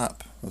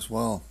overlap as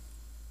well.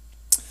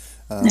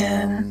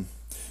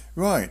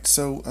 Right.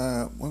 So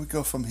where we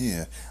go from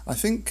here? I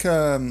think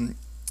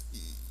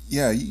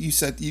you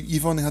said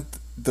you've only had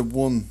the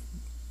one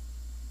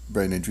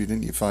brain injury,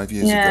 didn't you, 5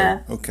 years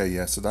ago?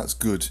 Okay, so that's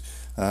good.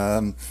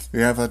 We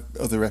have had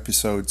other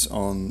episodes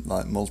on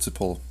like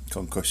multiple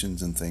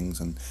concussions and things,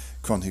 and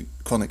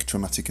chronic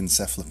traumatic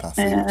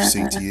encephalopathy,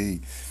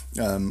 CTE,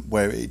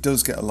 where it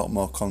does get a lot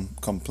more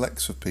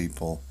complex for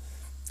people.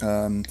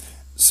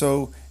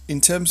 So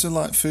in terms of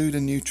like food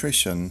and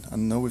nutrition, I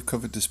know we've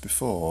covered this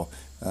before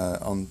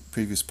on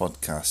previous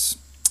podcasts,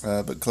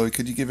 but Chloe,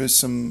 could you give us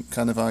some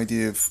kind of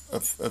idea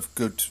of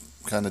good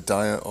kind of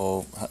diet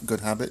or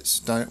good habits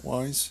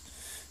diet-wise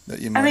that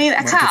you I mean, I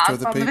might give to can't.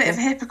 other I'm people? a bit of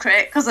a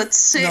hypocrite because I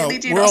certainly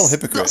do we're not, all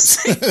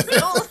hypocrites. not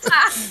sleep all the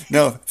time.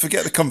 No,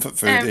 forget the comfort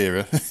food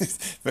era,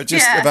 but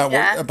just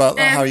about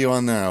how you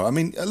are now. I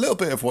mean, a little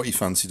bit of what you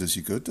fancy does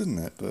you good, doesn't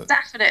it? But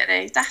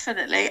definitely.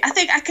 I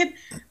think I could.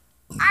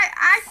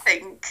 I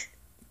think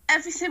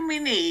everything we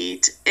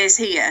need is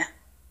here.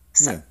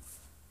 So, yeah.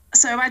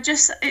 So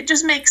it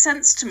just makes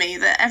sense to me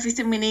that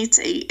everything we need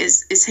to eat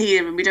is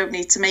here and we don't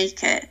need to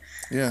make it.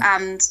 Yeah.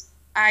 And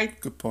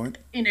good point.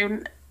 You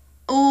know,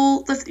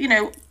 all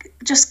the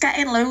just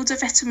getting loads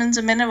of vitamins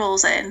and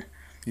minerals in.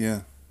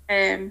 Yeah.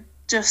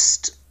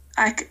 Just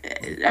I've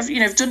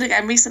done it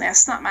again recently. I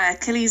snapped my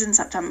Achilles in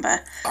September.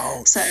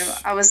 Oh. So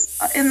I was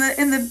in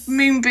the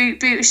moon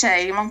boot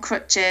shame on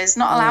crutches,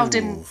 not allowed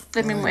in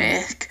blooming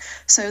work.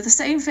 So the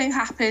same thing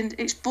happened.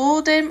 It's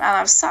bored him, and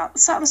I was sat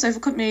on the sofa,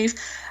 couldn't move,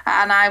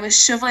 and I was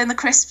shoveling the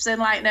crisps in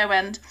like no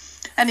end.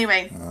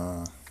 Anyway,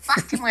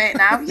 back in work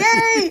now,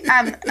 yay!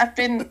 And I've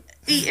been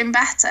eating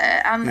better,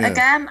 and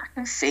again I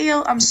can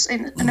feel I'm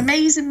in an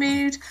amazing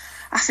mood.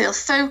 I feel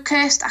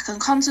focused. I can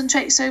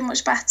concentrate so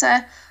much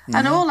better,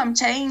 and all I'm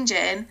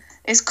changing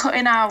is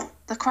cutting out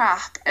the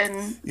crap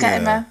and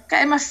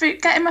getting my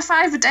fruit, getting my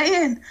 5 a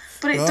day in.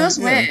 But it does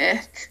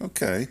work.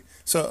 Okay.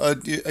 So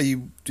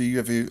do you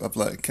ever have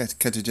like a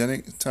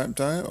ketogenic type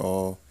diet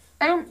or?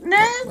 Oh no!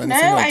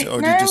 I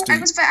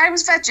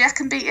was veggie. I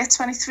can beat you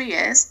 23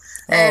 years.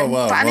 Oh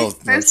wow! But I need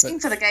protein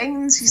for the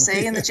games, you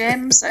see, in the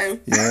gym. So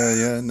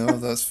no,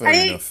 that's fair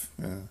enough.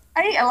 Yeah.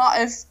 I eat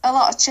a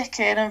lot of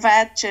chicken and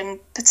veg and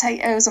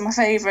potatoes are my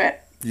favourite.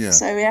 Yeah.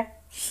 So yeah.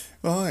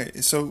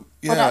 Right. So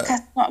yeah.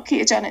 Well, not a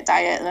ketogenic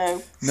diet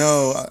though.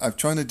 No, I'm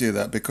trying to do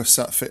that because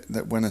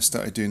that when I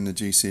started doing the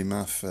GC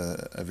math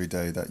every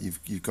day, that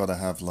you've got to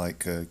have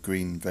like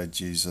green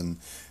veggies and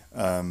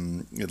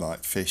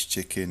like fish,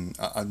 chicken.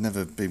 I've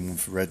never been one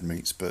for red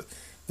meats, but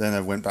then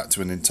I went back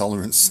to an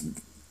intolerance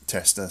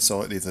test. I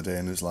saw it the other day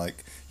and it was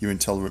like, you're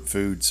intolerant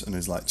foods, and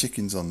there's like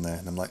chickens on there,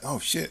 and I'm like, oh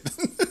shit.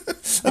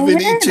 I've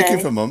been eating chicken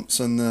for months,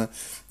 and the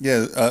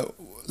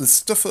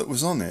stuff that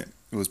was on it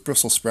was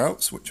Brussels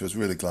sprouts, which I was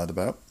really glad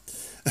about.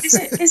 Is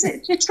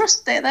it? Do you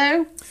trust it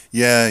though?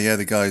 Yeah.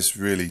 The guy's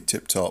really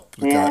tip top.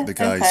 The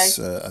guy's.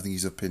 I think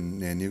he's up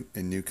in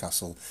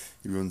Newcastle.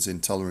 He runs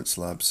Intolerance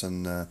Labs,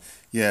 and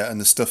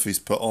and the stuff he's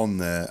put on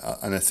there.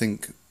 And I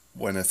think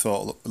when I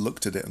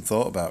looked at it and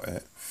thought about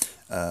it,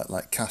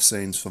 like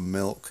caseins for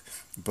milk,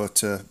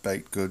 butter,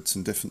 baked goods,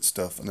 and different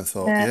stuff. And I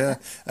thought,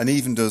 and he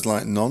even does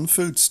like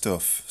non-food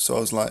stuff. So I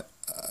was like,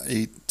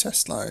 he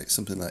tests like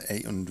something like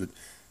 800.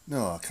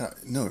 No, I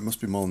can't. No, it must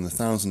be more than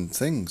 1,000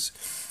 things.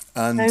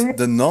 And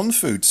the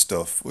non-food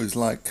stuff was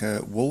like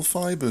wool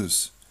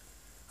fibres.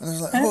 And I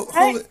was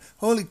like,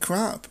 holy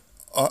crap.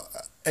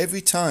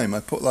 Every time I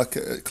put like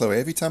Chloe,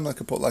 I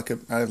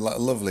have like a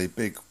lovely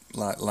big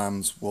like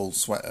lamb's wool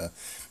sweater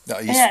that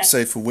I used to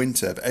save for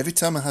winter. But every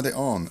time I had it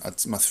on,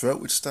 my throat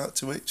would start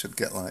to itch. I'd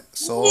get like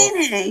sore.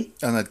 Really?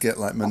 And I'd get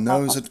like my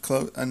nose would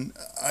close. And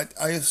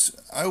I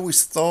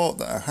always thought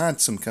that I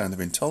had some kind of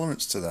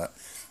intolerance to that.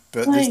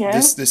 But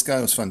this guy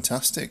was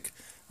fantastic.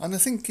 And I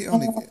think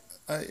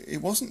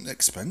it wasn't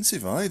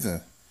expensive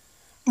either.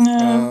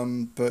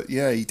 No. But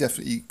yeah, he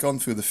definitely gone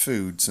through the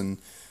foods, and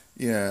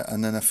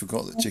then I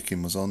forgot that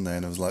chicken was on there,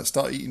 and I was like,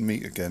 start eating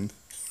meat again.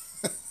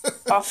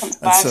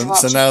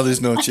 So now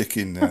there's no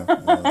chicken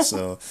now.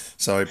 So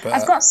sorry, but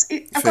I've got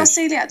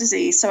celiac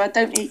disease, so I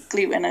don't eat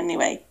gluten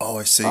anyway. Oh,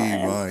 I see.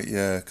 Right,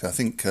 yeah. 'Cause I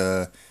think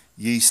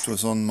yeast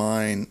was on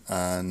mine,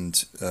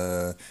 and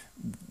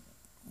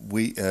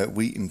wheat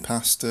and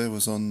pasta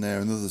was on there,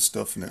 and other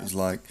stuff, and it was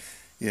like.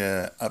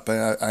 Yeah,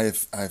 but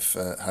I've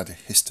had a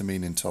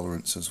histamine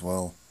intolerance as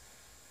well.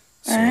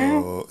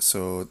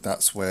 So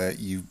that's where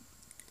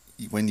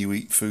when you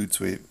eat foods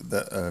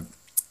that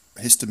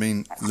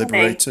histamine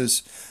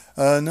liberators.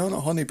 No,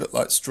 not honey, but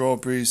like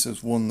strawberries.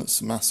 There's one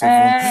that's a massive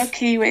one.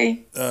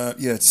 Kiwi.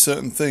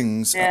 Certain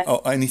things,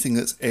 or anything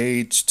that's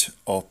aged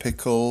or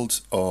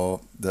pickled or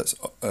that's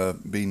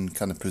been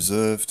kind of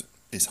preserved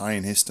is high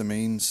in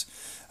histamines.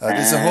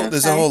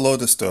 There's a whole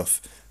load of stuff.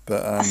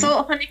 But I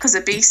thought honey because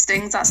of bee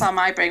stings. That's how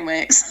my brain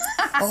works.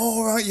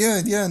 Oh right,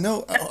 yeah.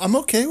 No, I'm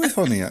okay with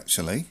honey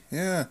actually.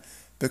 Yeah,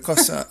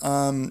 because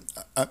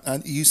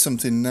I use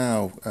something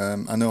now.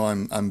 I know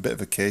I'm a bit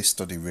of a case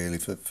study really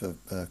for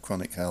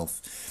chronic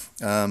health.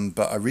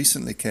 But I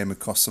recently came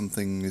across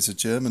something. There's a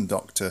German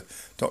doctor,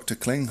 Dr.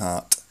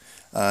 Klinghardt,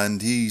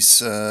 and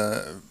he's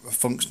a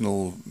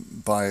functional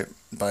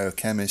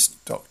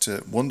biochemist,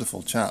 doctor,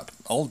 wonderful chap,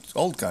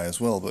 old guy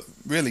as well, but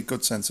really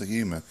good sense of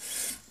humour.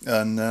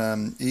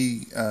 And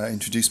he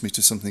introduced me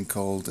to something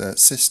called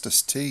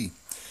cistus tea.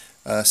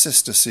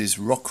 Cistus is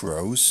rock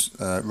rose.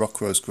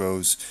 Rock rose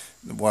grows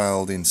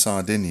wild in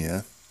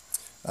Sardinia.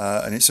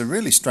 And it's a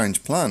really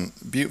strange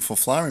plant, beautiful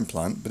flowering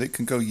plant, but it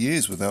can go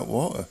years without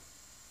water.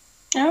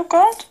 Oh,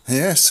 God.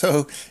 Yeah,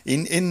 so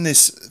in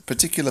this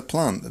particular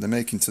plant that they're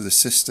making to the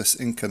Cistus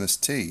incanus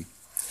tea,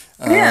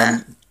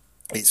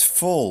 it's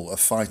full of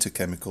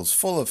phytochemicals,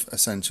 full of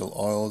essential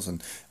oils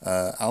and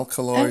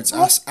alkaloids,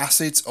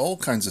 acids, all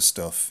kinds of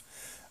stuff.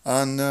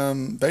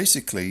 And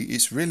basically,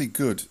 it's really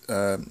good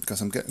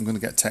because I'm going to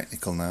get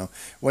technical now.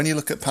 When you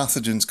look at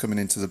pathogens coming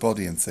into the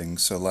body and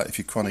things, so like if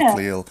you're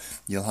chronically ill,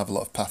 you'll have a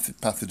lot of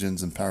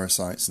pathogens and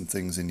parasites and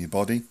things in your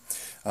body.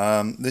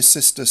 This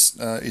cyst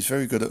is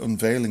very good at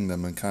unveiling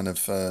them and kind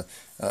of a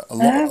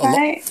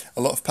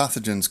lot of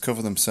pathogens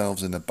cover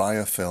themselves in a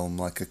biofilm,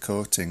 like a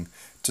coating,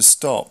 to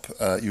stop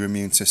your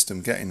immune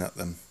system getting at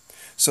them.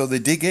 So they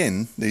dig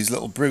in, these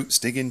little brutes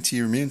dig into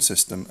your immune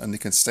system, and they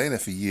can stay there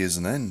for years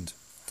on end.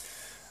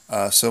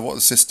 So what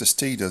the Cystus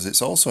T does,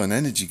 it's also an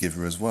energy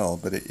giver as well,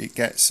 but it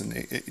gets and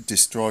it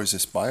destroys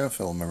this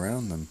biofilm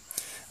around them.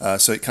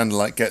 So it kind of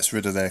like gets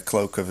rid of their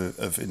cloak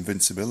of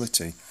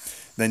invincibility.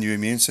 Then your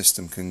immune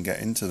system can get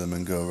into them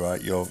and go,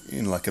 right, you're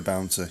like a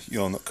bouncer,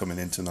 you're not coming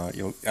in tonight,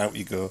 out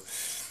you go.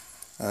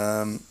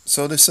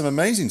 So there's some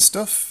amazing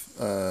stuff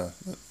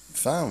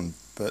found,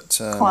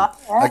 but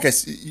I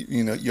guess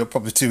you're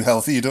probably too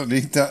healthy, you don't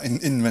need that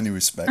in many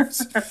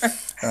respects.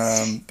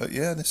 But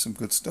yeah, there's some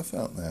good stuff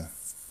out there.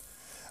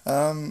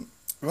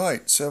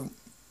 Right, so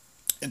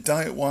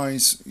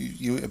diet-wise,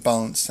 you eat a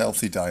balanced,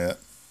 healthy diet,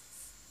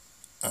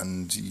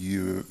 and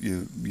you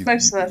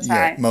most of the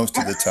time. Yeah, most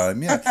of the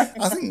time. Yeah,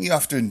 I think you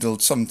have to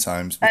indulge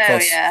sometimes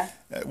because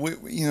we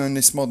in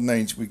this modern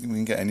age we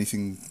can get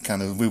anything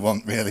kind of we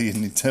want really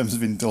in terms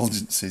of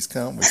indulgences,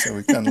 can't we? So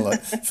we kind of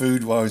like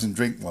food-wise and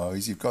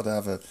drink-wise, you've got to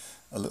have a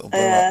little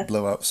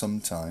blowout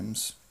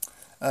sometimes.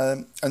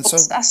 And so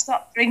I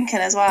stopped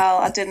drinking as well.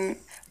 I didn't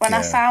when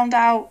I found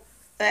out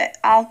that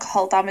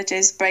alcohol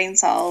damages brain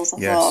cells. I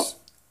thought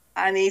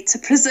I need to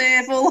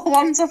preserve all the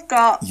ones I've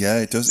got. Yeah,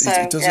 it does. So,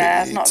 it does.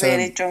 I've not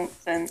really drunk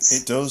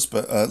since. It does,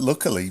 but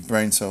luckily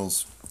brain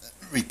cells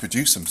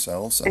reproduce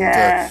themselves. And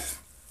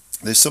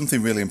there's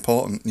something really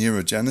important,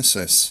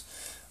 neurogenesis,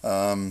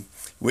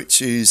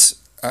 which is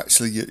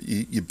actually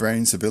your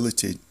brain's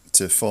ability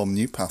to form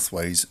new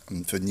pathways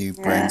and for new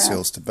brain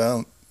cells to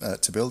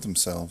build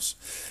themselves.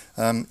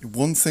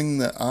 One thing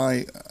that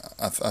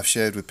I've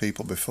shared with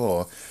people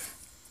before.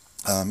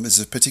 There's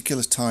a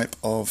particular type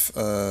of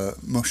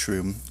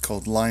mushroom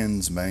called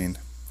lion's mane,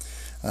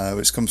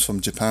 which comes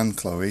from Japan,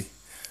 Chloe,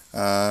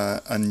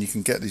 and you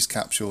can get these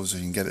capsules or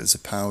you can get it as a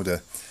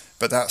powder,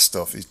 but that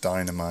stuff is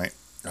dynamite.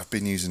 I've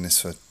been using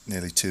this for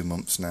nearly 2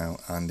 months now,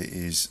 and it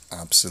is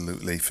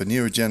absolutely, for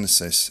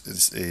neurogenesis,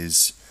 this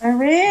is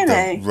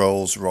the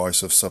Rolls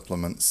Royce of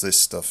supplements. This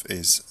stuff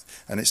is,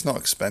 and it's not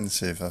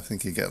expensive. I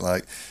think you get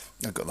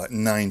I've got like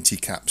 90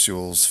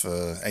 capsules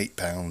for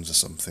 £8 or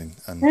something,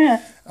 and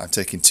I'm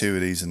taking 2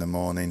 of these in the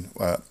morning,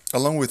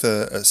 along with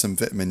some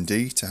vitamin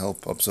D to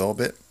help absorb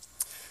it.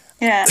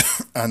 Yeah.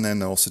 And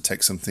then I also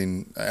take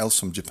something else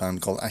from Japan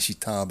called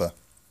Ashitaba,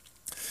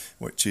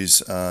 which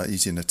is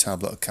easy in a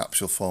tablet or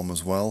capsule form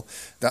as well.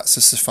 That's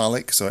a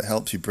cephalic, so it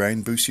helps your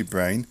brain, boosts your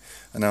brain.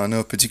 And now I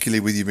know, particularly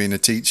with you being a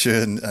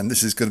teacher, and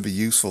this is going to be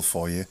useful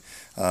for you,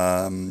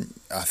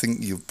 I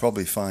think you'll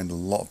probably find a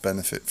lot of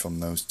benefit from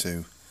those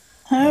two.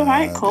 Oh,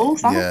 right, cool,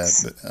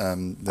 thanks. Yeah,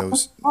 but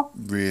those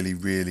really,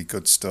 really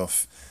good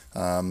stuff.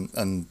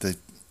 And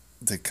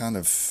the kind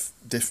of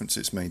difference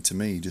it's made to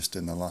me just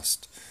in the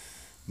last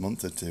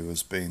month or two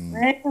has been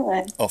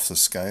off the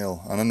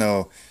scale. And I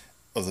know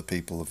other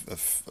people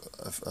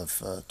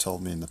have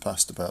told me in the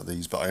past about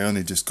these, but I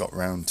only just got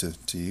round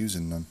to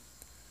using them.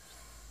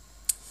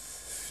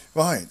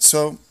 Right,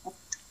 so,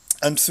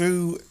 and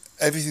through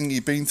everything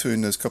you've been through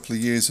in those couple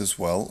of years as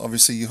well,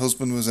 obviously your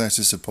husband was there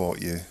to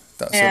support you.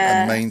 That's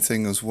a main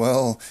thing as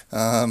well.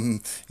 Were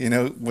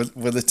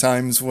the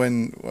times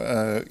when,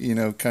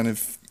 kind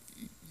of,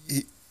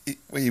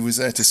 he was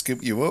there to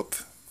scoop you up,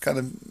 kind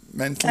of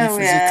mentally,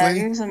 physically? Yeah,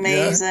 he was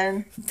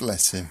amazing. Yeah?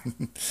 Bless him.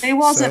 It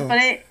wasn't, but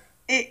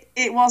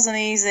it wasn't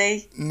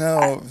easy.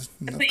 No,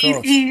 but of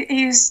course.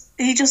 He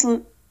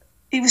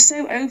was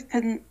so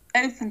open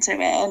to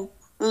it and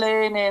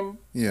learning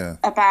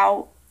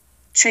about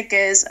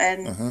triggers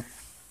and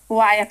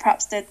why I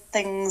perhaps did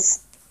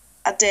things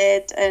I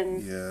did,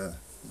 and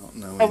not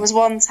knowing. There was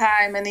one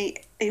time, and we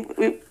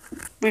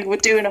were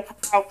doing up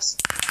a house,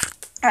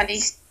 and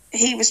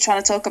he was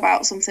trying to talk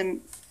about some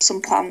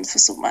plans for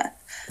somewhere,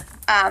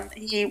 and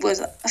he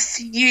was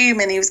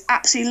fuming. He was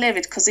absolutely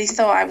livid because he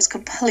thought I was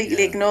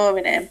completely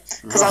ignoring him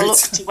because I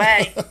looked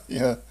away.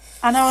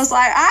 And I was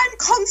like, I'm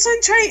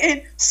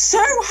concentrating so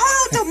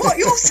hard on what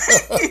you're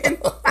saying.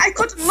 I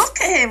couldn't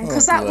look at him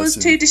because that was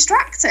too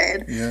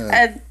distracting.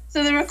 And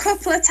so there were a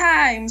couple of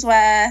times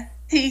where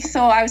he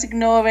thought I was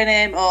ignoring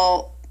him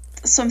or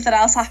something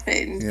else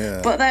happened.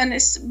 But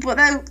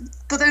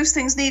those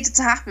things needed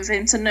to happen for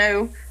him to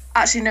know,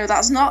 actually, no,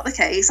 that's not the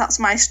case. That's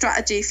my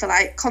strategy for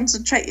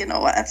concentrating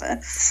or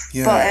whatever.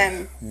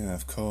 But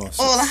of course.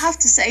 All I have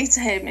to say to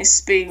him is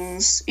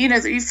spoons. You know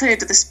that you've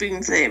heard of the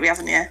spoon theory,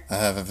 haven't you? I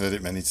have. I've heard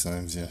it many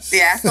times. Yes.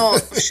 Yeah, I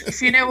thought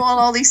if you know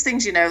all these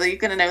things, that you're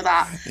going to know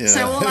that. Yeah.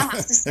 So all I have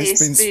to say is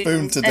spoons. It's been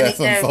spooned to death,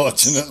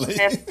 unfortunately.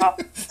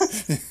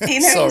 He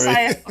knows I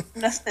have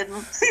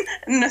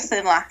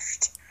nothing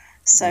left.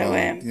 So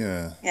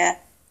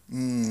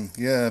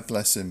yeah,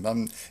 bless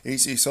him.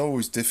 It's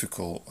always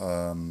difficult.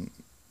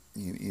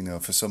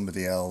 for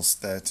somebody else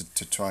there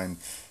to try and,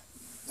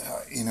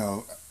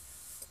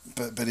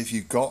 but if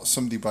you've got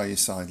somebody by your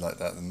side like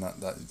that, then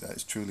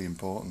that's truly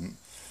important.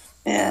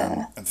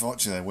 Yeah.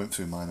 Unfortunately, I went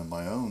through mine on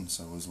my own,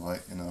 so I was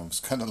like, I was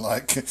kind of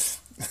like,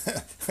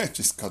 I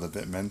just got a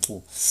bit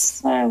mental.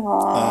 So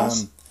hard.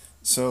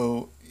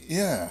 So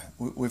yeah,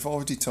 we've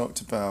already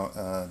talked about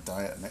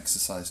diet and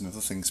exercise and other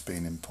things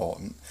being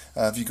important.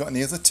 Have you got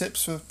any other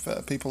tips for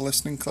people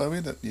listening, Chloe,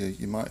 that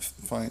you might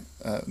find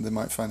they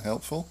might find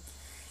helpful?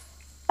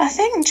 I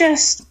think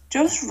just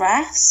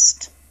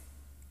rest.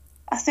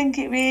 I think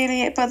it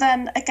really. But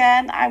then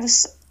again,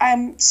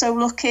 I'm so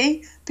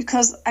lucky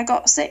because I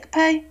got sick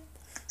pay,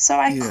 so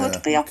I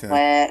could be off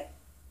work.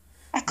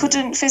 I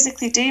couldn't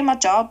physically do my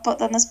job, but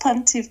then there's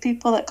plenty of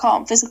people that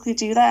can't physically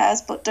do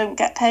theirs but don't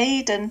get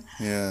paid. And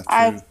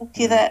I'm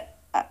lucky that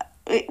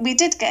we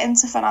did get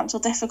into financial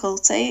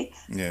difficulty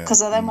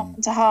because I then went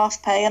into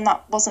half pay, and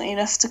that wasn't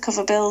enough to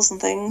cover bills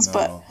and things. No,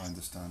 but I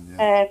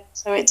understand.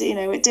 So it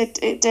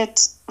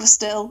we're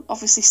still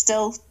obviously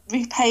still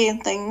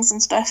repaying things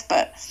and stuff,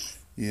 but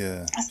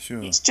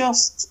sure. It's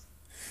just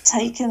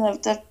taking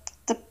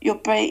your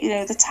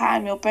brain, the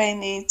time your brain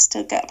needs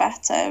to get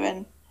better.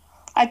 And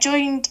I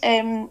joined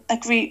a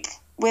group.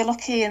 We're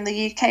lucky in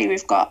the UK.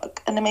 We've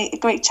got a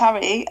great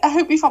charity. I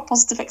hope you've had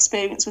positive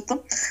experience with them.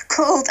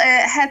 Called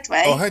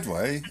Headway. Oh,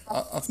 Headway!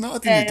 I've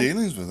not had any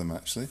dealings with them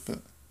actually, but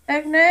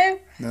oh no,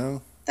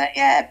 no.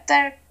 They're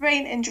a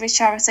brain injury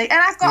charity, and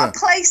I've got a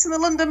place in the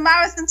London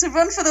Marathon to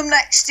run for them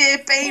next year,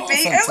 baby. Oh,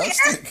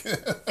 fantastic!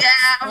 Yeah,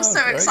 I'm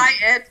so great.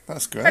 Excited.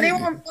 That's great. If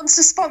anyone wants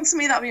to sponsor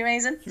me, that'd be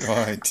amazing.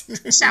 Right.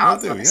 Shout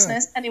out to the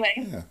listeners.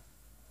 Anyway,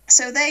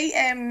 so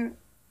they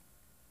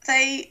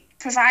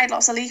provide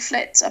lots of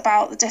leaflets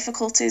about the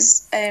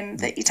difficulties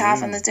that you'd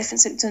have and the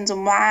different symptoms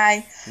and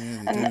why,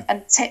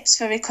 and tips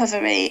for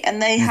recovery.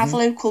 And they have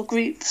local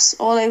groups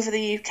all over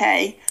the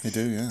UK. They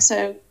do, yeah.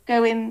 So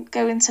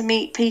going to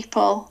meet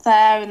people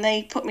there, and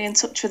they put me in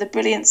touch with a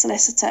brilliant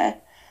solicitor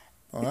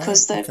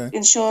because the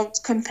insurance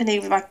company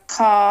with my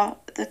car,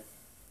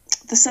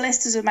 the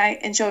solicitors with my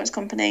insurance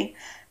company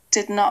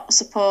did not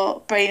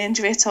support brain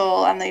injury at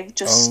all, and they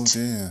just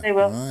they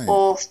were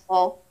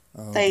awful.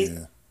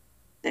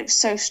 It was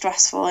so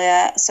stressful,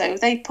 So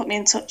they put me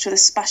in touch with a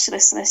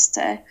specialist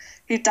solicitor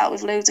who dealt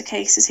with loads of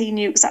cases. He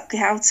knew exactly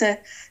how to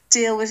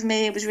deal with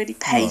me. He was really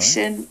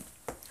patient.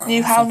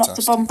 Knew how not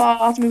to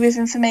bombard me with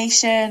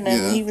information,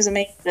 and he was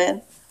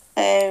amazing.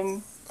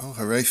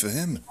 Hooray for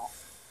him!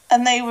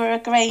 And they were a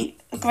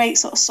great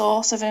sort of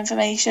source of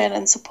information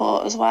and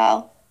support as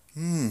well.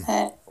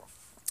 Right?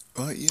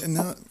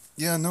 No,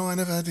 I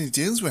never had any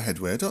deals with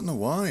Headway. I don't know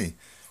why.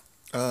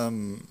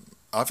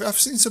 I've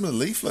seen some of the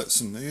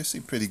leaflets and they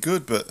seem pretty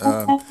good, but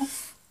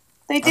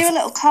they do a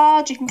little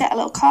card. You can get a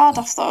little card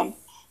off them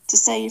to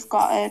say you've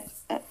got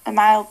a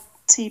mild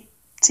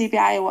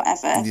TBI or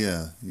whatever.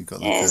 Yeah, you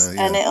got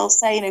and it'll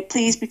say,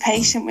 please be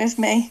patient with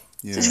me.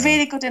 Yeah. So it's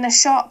really good in a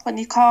shop when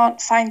you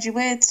can't find your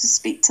words to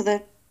speak to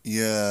the.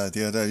 Yeah,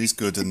 that is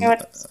good. And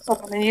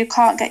you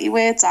can't get your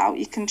words out,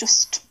 you can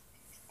just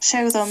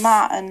show them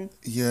that. And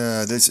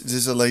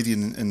there's a lady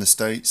in the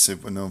States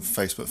who've been on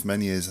Facebook for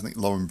many years. I think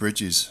Lauren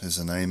Bridges is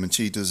her name, and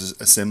she does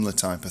a similar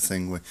type of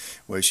thing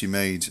where she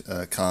made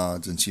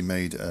cards, and she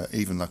made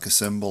even like a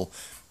symbol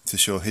to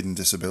show hidden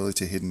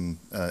disability, hidden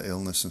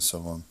illness, and so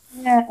on.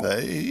 Yeah,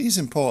 but it is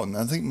important.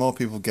 I think more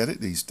people get it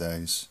these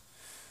days.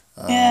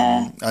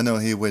 I know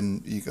here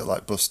when you got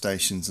like bus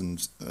stations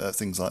and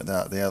things like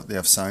that, they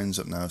have signs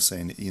up now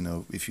saying,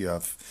 if you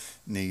have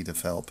need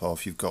of help or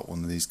if you've got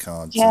one of these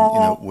cards,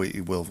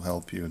 we will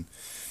help you. And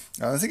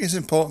I think it's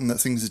important that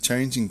things are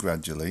changing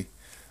gradually.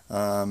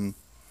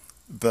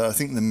 But I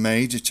think the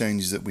major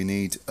changes that we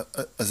need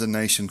as a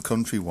nation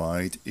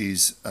countrywide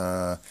is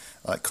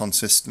like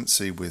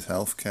consistency with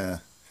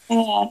healthcare.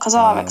 Yeah, because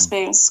our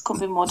experiences could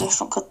be more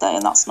different, could they?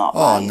 And that's not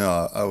right. Oh,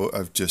 no,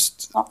 I've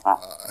just... Not that.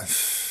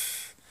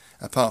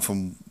 Apart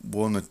from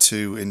one or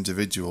two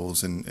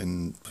individuals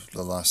in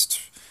the last...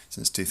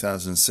 Since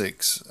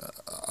 2006,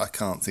 I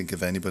can't think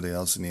of anybody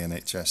else in the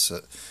NHS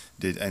that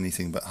did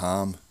anything but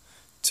harm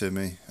to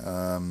me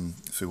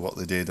through what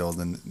they did, or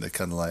the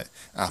kind of like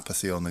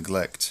apathy or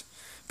neglect.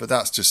 But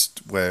that's just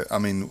where,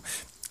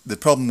 the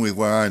problem with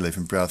where I live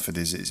in Bradford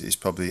is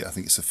probably, I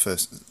think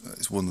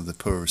it's one of the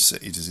poorest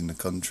cities in the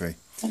country,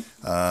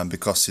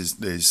 because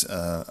there's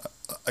a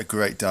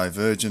great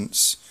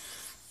divergence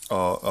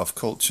of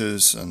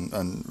cultures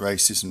and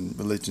races and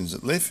religions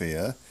that live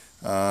here.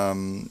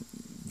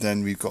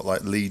 Then we've got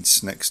like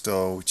Leeds next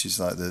door, which is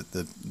like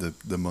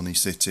the money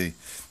city.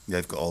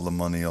 They've got all the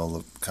money, all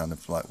the kind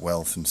of like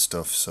wealth and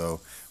stuff. So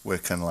we're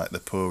kind of like the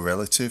poor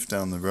relative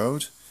down the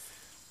road.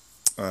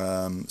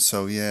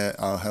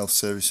 Our health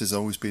service has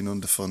always been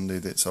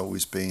underfunded. It's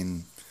always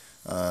been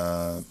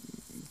a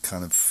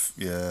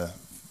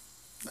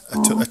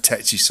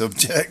touchy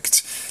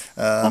subject.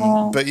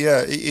 But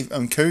I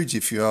encourage you,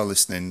 if you are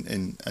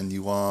listening and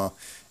you are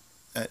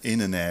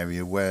in an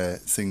area where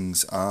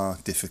things are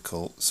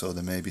difficult, so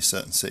there may be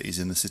certain cities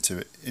inner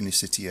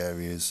city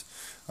areas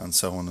and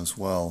so on as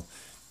well,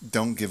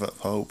 don't give up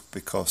hope,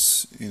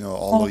 because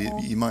although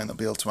you might not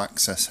be able to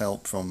access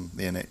help from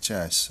the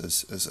NHS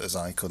as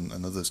I couldn't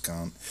and others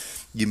can't,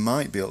 you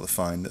might be able to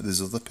find that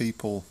there's other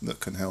people that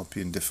can help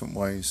you in different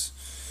ways.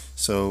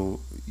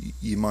 So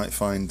you might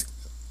find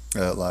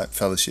like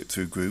fellowship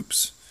through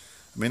groups.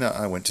 I mean,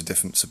 I went to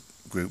different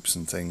groups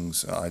and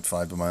things. I had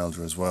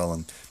fibromyalgia as well,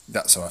 and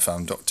that's how I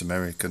found Dr.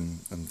 Merrick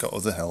and got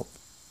other help.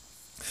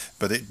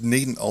 But it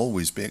needn't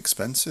always be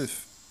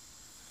expensive.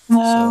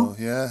 No.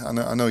 So yeah,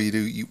 I know you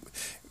do.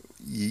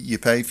 You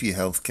pay for your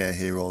healthcare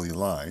here all your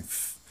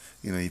life.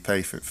 You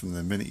pay for it from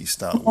the minute you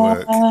start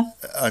work,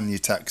 and your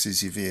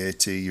taxes, your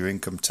VAT, your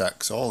income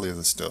tax, all the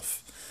other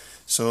stuff.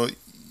 So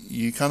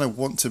you kind of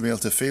want to be able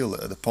to feel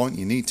that at the point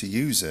you need to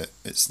use it,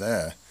 it's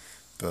there,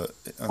 but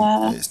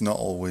it's not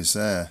always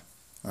there.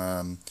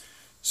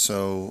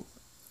 So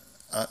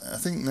I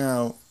think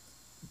now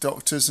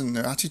doctors and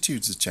their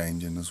attitudes are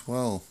changing as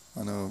well.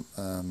 I know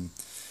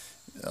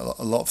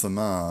a lot of them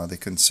are. They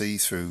can see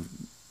through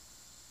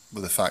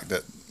with the fact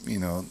that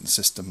the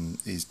system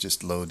is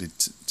just loaded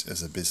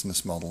as a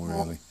business model,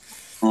 really.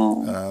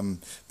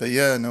 But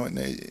yeah, no,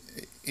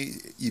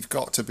 you've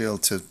got to be able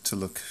to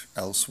look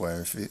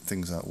elsewhere if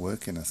things aren't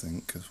working, I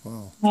think, as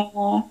well.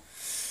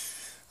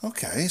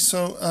 Okay,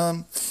 so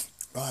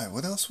right,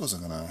 what else was I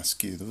going to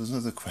ask you? There was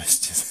another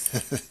question.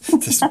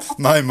 This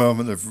my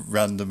moment of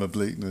random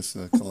obliqueness.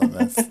 I call it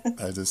my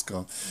head has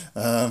gone.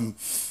 I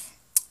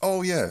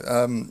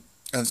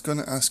was going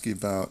to ask you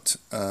about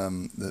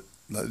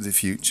the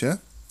future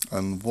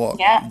and what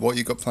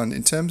you got planned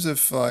in terms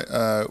of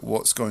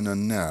what's going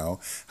on now.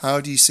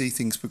 How do you see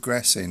things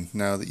progressing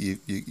now that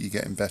you're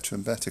getting better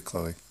and better,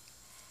 Chloe?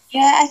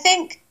 Yeah, I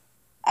think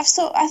I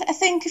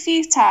think a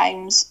few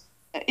times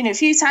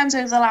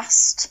over the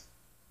last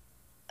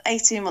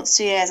 18 months,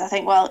 2 years, I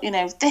think, well,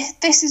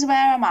 this is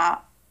where I'm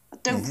at. I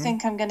don't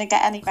think I'm going to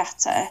get any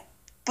better,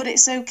 but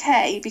it's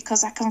okay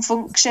because I can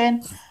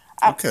function.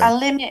 I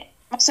limit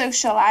my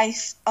social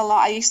life a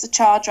lot. I used to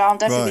charge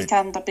around every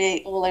weekend. I'd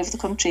be all over the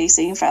country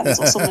seeing friends,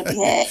 or someone would be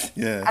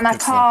here. And I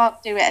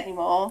can't do it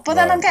anymore. But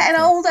then I'm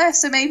getting older,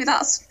 so maybe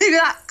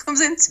that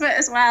comes into it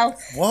as well.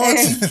 What?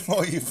 What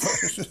are you?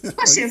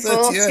 Pushing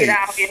 40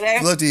 now,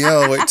 Bloody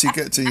hell! Wait till you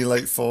get to your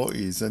late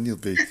 40s, then you'll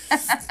be.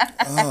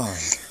 Oh.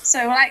 So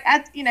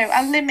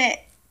I limit.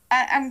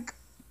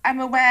 I'm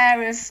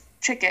aware of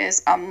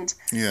triggers, and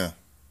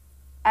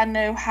I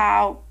know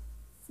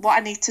what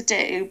I need to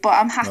do, but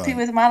I'm happy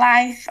with my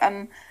life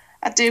and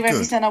I do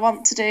everything I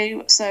want to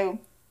do, so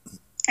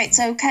it's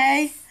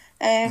okay.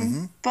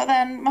 But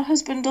then my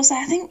husband does say,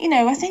 I think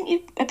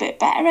you're a bit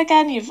better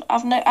again.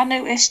 I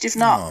noticed you've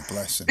not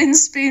been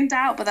spooned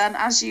out, but then,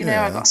 as you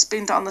know, I got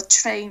spooned out on the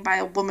train by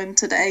a woman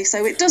today,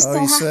 so it does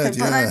still happen.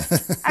 But then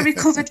I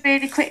recovered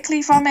really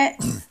quickly from it.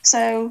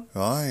 So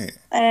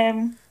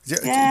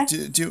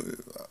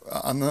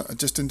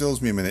just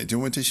indulge me a minute. Do you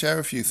want to share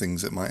a few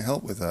things that might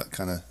help with that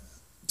kind of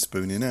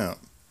spooning out?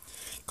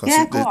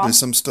 Because there's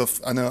some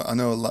stuff I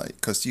know, like,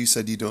 because you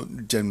said you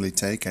don't generally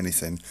take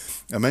anything.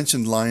 I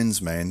mentioned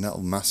lion's mane,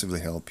 that'll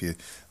massively help you,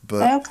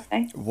 but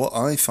what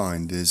I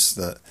find is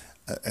that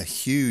a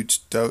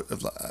huge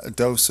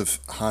dose of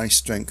high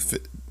strength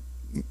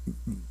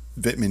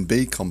vitamin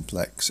B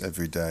complex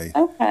every day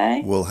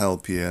will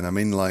help you, and I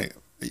mean, like,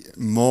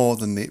 more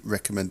than the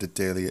recommended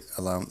daily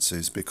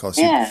allowances, because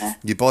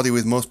your body,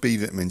 with most B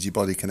vitamins, your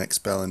body can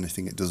expel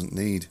anything it doesn't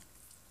need.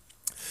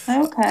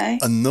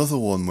 Another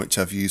one which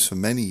I've used for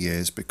many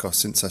years, because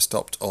since I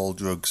stopped all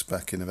drugs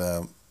back in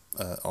about,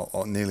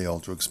 or nearly all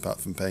drugs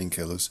apart from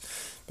painkillers,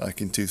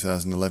 back in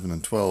 2011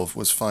 and 12,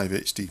 was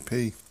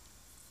 5-HTP.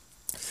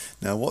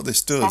 Now what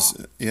this does,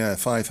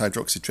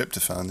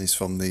 5-hydroxytryptophan is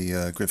from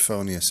the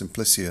Griffonia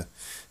simplicea.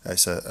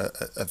 It's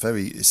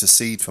it's a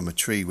seed from a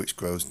tree which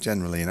grows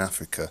generally in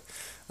Africa.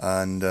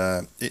 And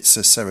it's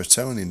a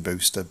serotonin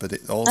booster, but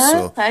it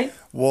also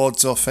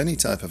wards off any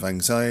type of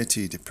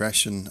anxiety,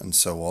 depression, and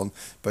so on.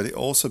 But it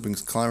also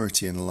brings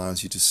clarity and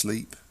allows you to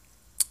sleep.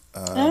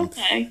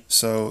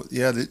 So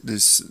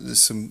there's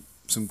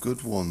some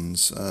good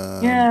ones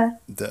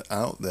that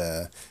out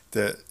there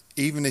that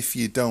even if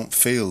you don't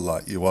feel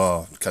like you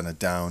are kind of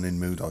down in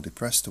mood or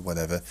depressed or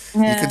whatever,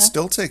 you can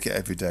still take it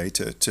every day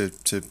to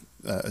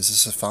as a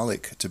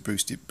cephalic to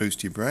boost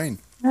your brain.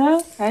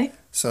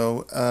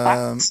 So.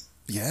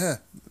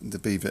 The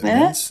B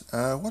vitamins.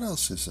 What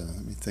else is there?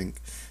 Let me think.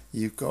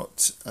 You've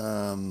got...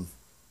 I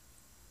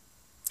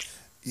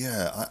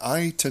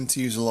tend to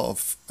use a lot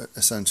of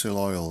essential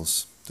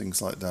oils,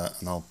 things like that,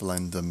 and I'll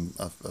blend them.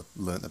 I've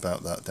learnt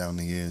about that down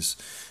the years.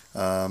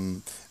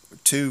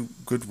 Two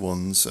good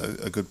ones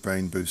are good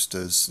brain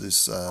boosters.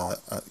 There's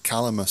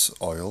calamus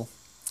oil.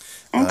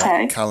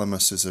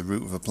 Calamus is a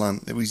root of a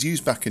plant. It was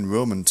used back in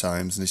Roman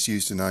times, and it's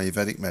used in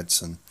Ayurvedic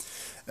medicine.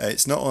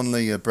 It's not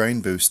only a brain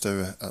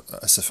booster,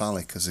 a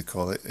cephalic as they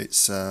call it.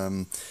 It's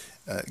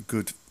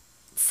good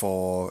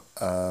for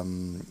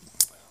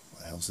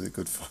what else is it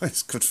good for?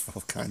 It's good for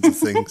all kinds of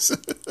things.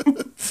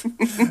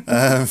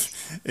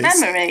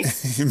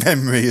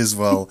 Memory as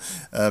well,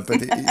 but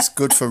it's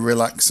good for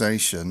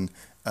relaxation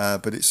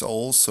but it's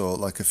also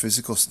like a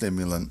physical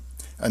stimulant,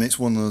 and it's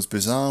one of those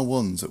bizarre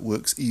ones that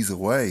works either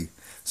way.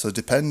 So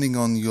depending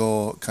on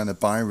your kind of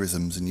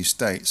biorhythms and your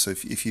state, so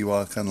if you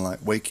are kind of like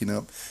waking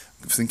up,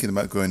 thinking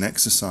about going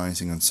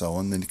exercising and so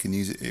on, then you can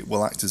use it. It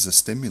will act as a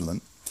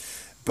stimulant.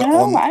 But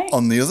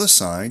on the other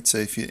side,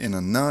 say if you're in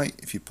a night,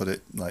 if you put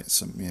it like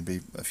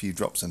maybe a few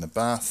drops in a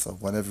bath or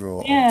whatever,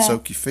 or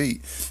soak your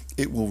feet,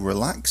 it will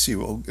relax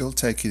you. It'll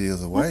take you the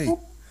other way.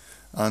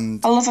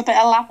 And I love a bit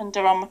of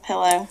lavender on my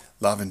pillow.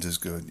 Lavender's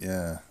good,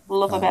 yeah.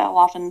 Love a bit of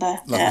lavender.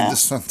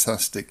 Lavender's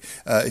fantastic.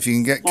 If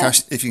you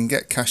can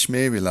get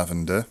Kashmiri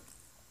lavender,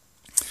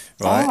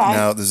 right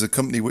now, there's a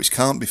company which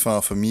can't be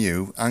far from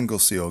you,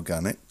 Anglesey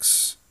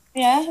Organics.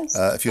 Yeah,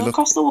 if you look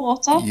across the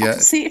water, I can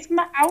see it from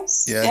my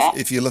house. Yeah,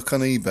 if you look on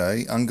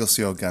eBay,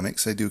 Anglesey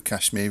Organics, they do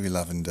Kashmiri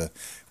lavender,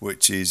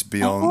 which is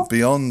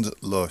beyond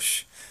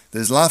lush.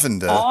 There's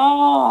lavender,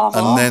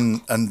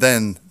 and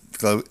then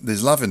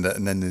there's lavender,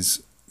 and then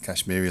there's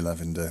Kashmiri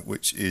lavender,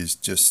 which is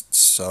just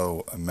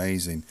so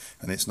amazing,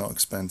 and it's not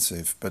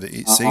expensive, but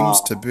it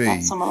seems to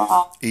be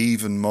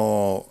even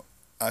more,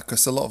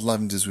 because a lot of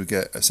lavenders we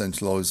get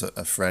essential oils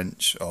are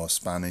French or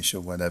Spanish or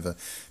whatever,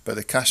 but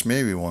the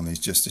Kashmiri one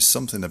is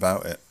something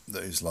about it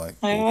that is like,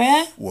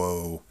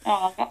 whoa,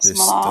 this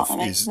stuff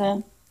is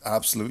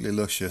absolutely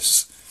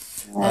luscious.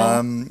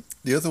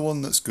 The other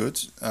one that's good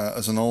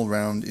as an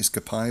all-round is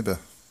Copaiba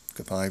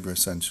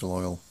essential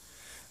oil.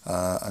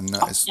 And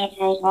that is never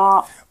heard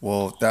that.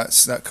 Well,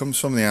 that comes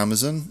from the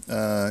Amazon.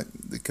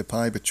 The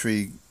Copaiba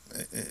tree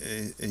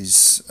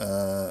is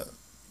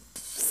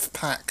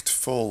packed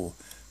full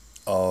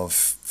of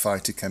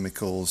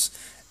phytochemicals.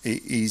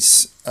 It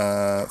is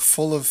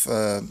full of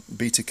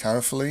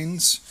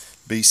beta-caryophyllines,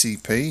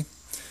 BCP.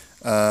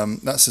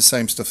 That's the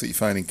same stuff that you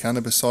find in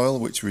cannabis oil,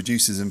 which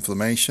reduces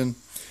inflammation.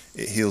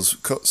 It heals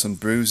cuts and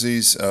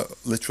bruises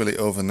literally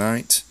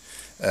overnight.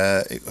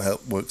 It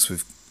works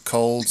with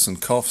colds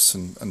and coughs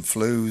and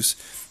flus,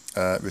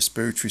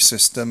 respiratory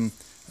system,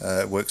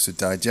 works with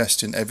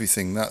digestion,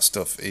 everything. That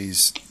stuff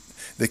is,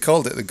 they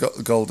called it the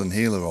golden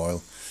healer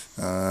oil,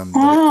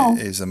 but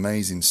it is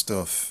amazing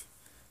stuff.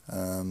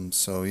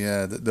 So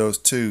yeah, those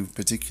two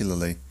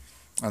particularly,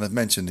 and I've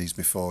mentioned these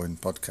before in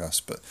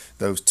podcasts, but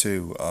those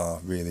two are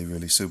really,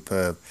 really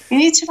superb. You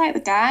need to write the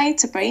guide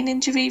to brain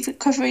injury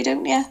recovery,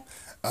 don't you?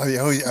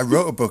 Oh, I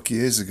wrote a book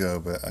years ago,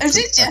 but I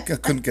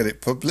couldn't get it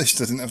published.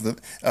 I didn't have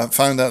I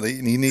found out that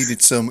you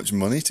needed so much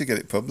money to get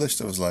it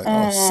published. I was like,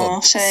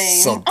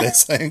 sod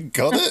this, I ain't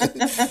got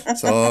it.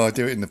 So I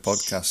do it in the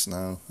podcast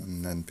now,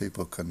 and then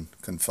people can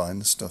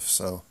find the stuff.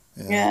 So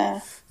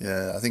yeah.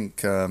 I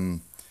think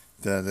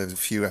there's a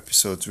few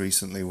episodes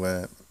recently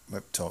where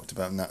we've talked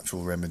about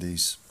natural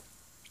remedies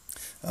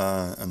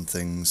and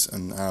things,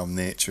 and how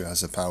nature has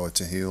the power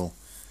to heal.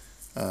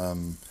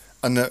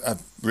 And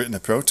I've written a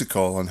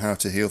protocol on how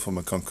to heal from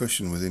a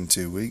concussion within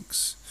 2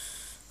 weeks,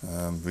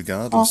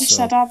 regardless. I wish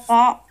I'd had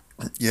that.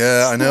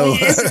 Yeah, I know.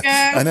 Years ago.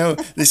 I know.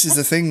 This is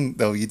the thing,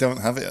 though. You don't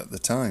have it at the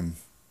time.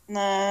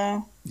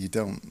 No. You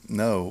don't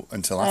know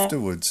until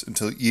afterwards,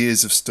 until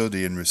years of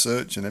study and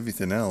research and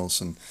everything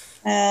else. And,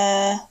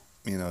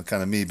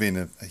 kind of me being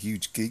a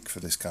huge geek for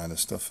this kind of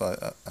stuff,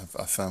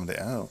 I found it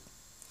out.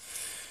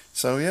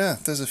 So, yeah,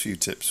 there's a few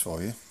tips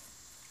for you.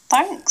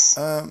 Thanks.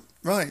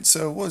 Right,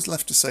 so what's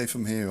left to say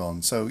from here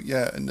on? So,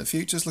 yeah, and the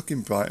future's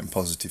looking bright and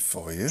positive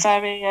for you.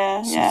 Very,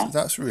 So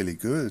that's really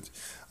good.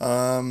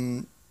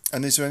 And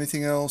is there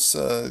anything else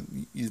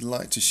you'd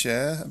like to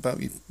share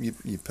about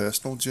your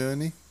personal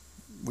journey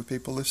with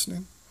people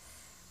listening?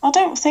 I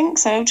don't think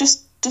so.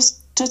 Just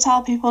to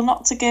tell people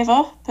not to give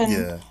up.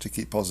 And to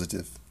keep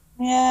positive.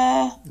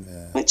 Yeah.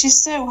 Which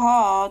is so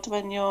hard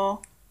when you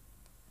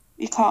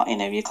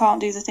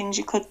can't do the things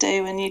you could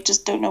do, and you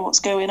just don't know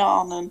what's going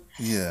on.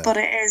 But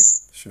it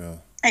is. Sure.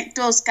 It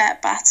does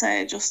get better.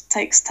 It just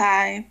takes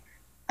time,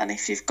 and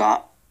if you've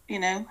got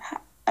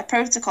a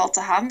protocol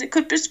to hand, it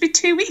could just be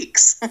 2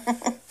 weeks.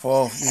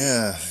 Well,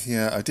 yeah.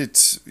 I did.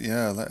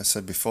 Yeah, like I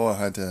said before, I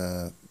had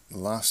a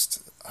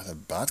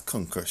bad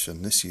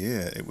concussion this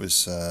year. It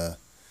was I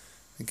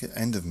think at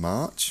end of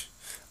March.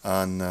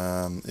 And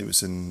it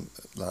was in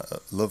like a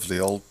lovely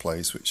old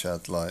place which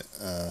had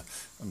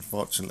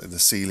unfortunately the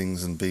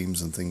ceilings and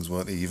beams and things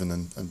weren't even,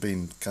 and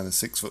being kind of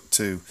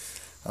 6'2",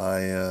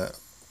 I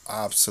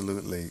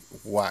absolutely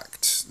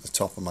whacked the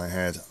top of my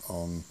head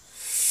on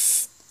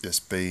this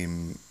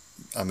beam.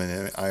 I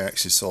mean, I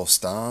actually saw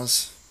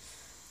stars.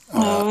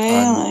 Oh,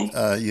 really?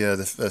 And,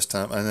 the first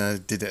time, and I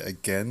did it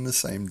again the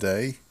same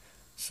day.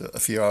 So a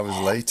few hours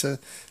later,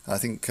 I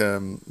think there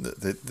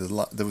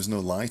was no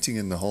lighting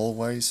in the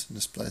hallways in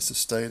this place I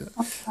stayed at.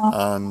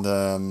 And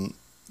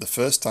the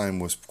first time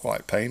was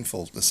quite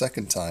painful. The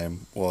second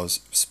time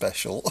was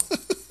special.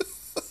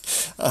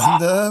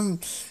 And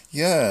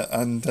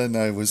and then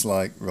I was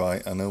like,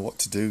 right, I know what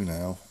to do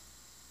now.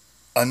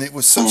 And it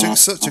was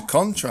such a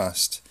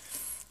contrast.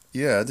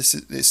 Yeah,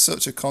 it's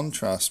such a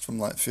contrast from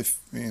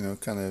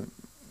kind of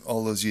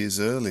all those years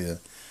earlier.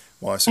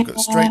 Well, so I got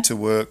straight to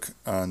work,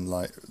 and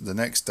like the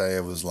next day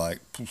I was like,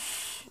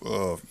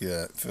 I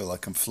feel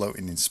like I'm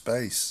floating in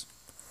space.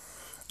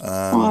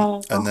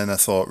 Wow. And then I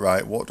thought,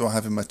 right, what do I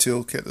have in my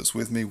toolkit that's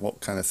with me? What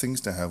kind of things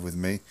do I have with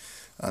me?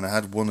 And I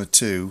had one or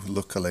two.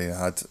 Luckily,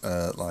 I had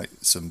like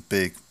some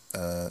big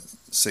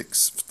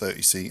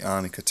 630C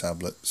Arnica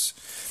tablets.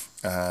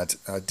 I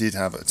did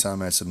have at the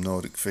time, I had some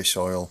Nordic fish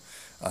oil.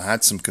 I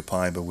had some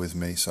Copaiba with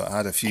me, so I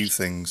had a few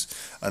things.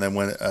 And then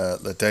when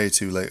a day or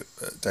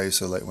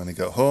so later when I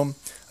got home,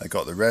 I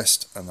got the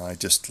rest, and I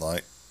just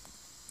like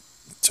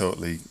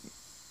totally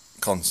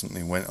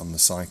constantly went on the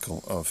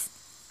cycle of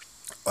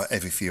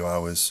every few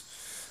hours,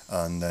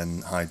 and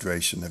then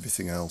hydration,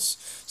 everything else.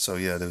 So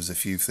yeah, there was a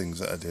few things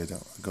that I did.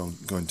 I'll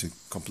go into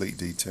complete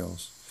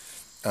details.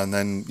 And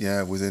then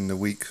yeah, within the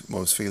week I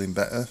was feeling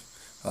better,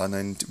 and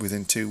then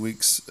within 2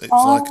 weeks it's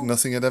like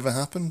nothing had ever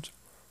happened.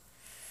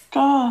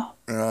 God.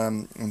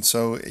 And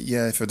so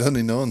yeah, if I'd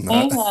only known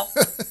that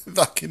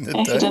back in the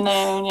if day, you'd have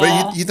known,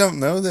 but you don't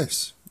know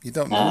this. You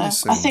don't know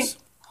these things. I think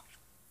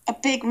a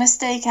big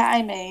mistake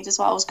I made as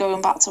well was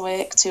going back to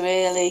work too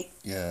early.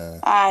 Yeah.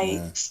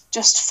 I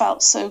just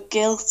felt so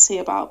guilty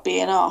about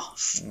being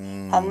off,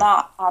 and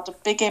that had a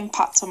big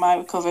impact on my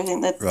recovery. I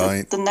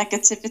think the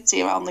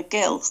negativity around the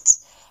guilt,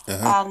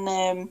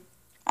 and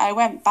I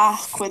went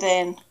back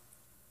within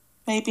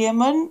maybe a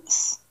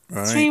month,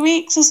 3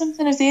 weeks or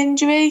something of the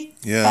injury.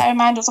 Yeah. Bear in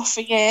mind, I was off for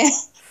a year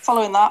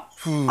following that,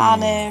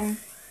 and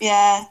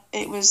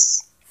it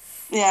was.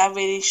 Yeah, I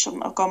really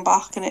shouldn't have gone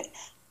back, and it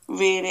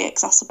really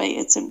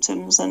exacerbated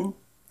symptoms, and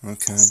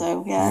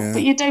so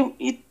but you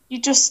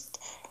just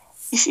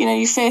if you know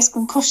your first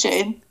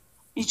concussion,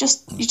 you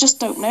just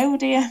don't know,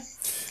 do you?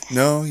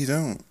 No, you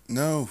don't.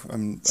 No,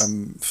 I'm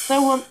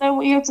no one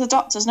you go to the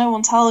doctors, no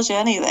one tells you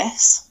any of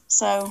this,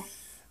 so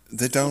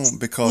they don't,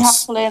 because you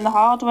have to learn the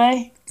hard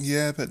way.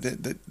 Yeah, but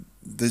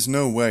there's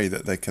no way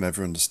that they can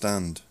ever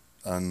understand,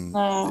 and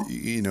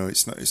you know,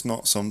 it's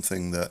not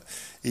something that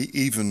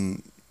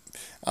even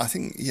I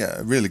think,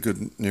 a really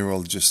good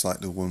neurologist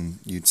like the one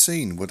you'd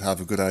seen would have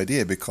a good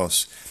idea,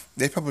 because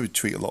they probably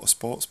treat a lot of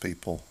sports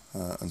people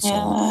and so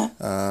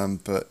on.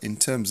 But in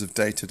terms of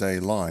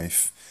day-to-day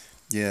life,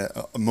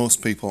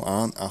 most people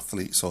aren't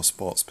athletes or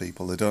sports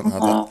people. They don't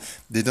have that.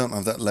 They don't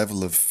have that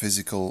level of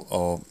physical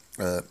or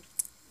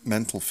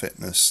mental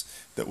fitness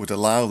that would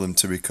allow them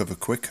to recover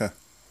quicker.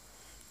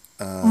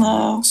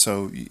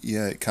 So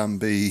it can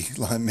be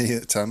like me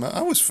at the time.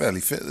 I was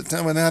fairly fit at the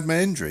time when I had my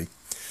injury.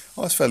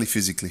 I was fairly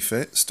physically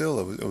fit. Still,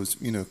 I was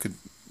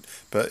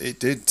but it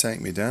did take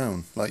me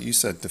down. Like you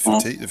said, the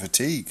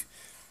fatigue.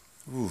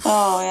 Oof.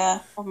 Oh yeah,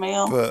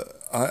 unreal.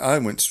 But I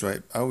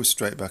was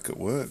straight back at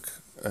work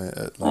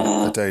a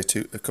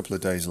couple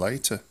of days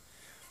later.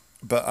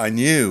 But I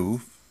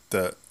knew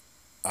that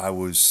I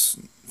was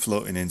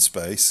floating in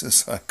space,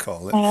 as I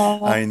call it.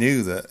 I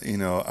knew that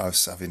I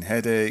was having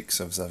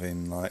headaches. I was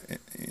having I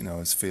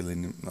was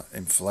feeling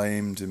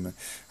inflamed,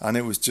 and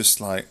it was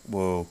just like,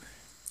 whoa.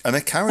 And I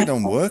carried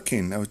on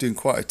working. I was doing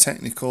quite a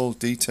technical,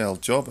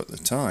 detailed job at the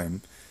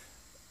time,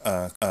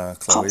 Chloe.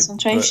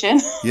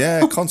 Concentration.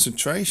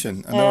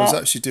 Concentration. And I was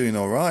actually doing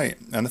all right.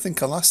 And I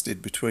think I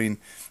lasted between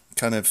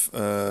kind of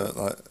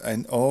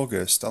in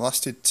August. I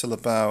lasted till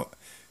about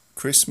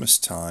Christmas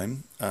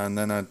time. And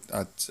then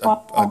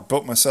I'd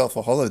booked myself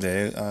a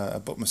holiday. I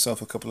booked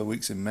myself a couple of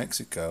weeks in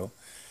Mexico.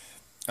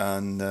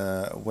 And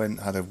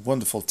had a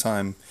wonderful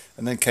time.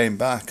 And then came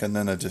back, and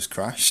then I just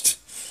crashed.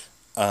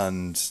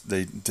 And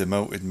they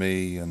demoted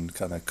me and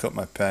kind of cut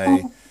my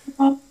pay,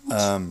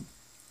 and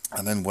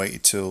then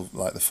waited till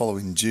like the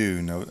following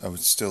June. I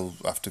would still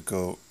have to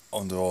go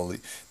under all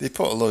they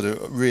put a load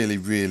of really,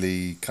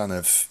 really kind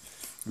of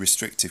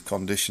restrictive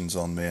conditions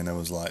on me, and I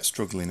was like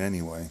struggling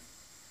anyway.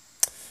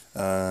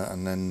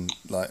 And then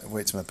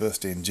wait till my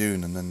birthday in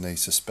June, and then they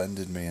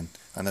suspended me, and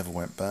I never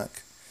went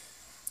back.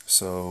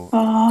 So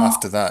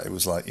after that, it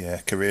was like,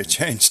 career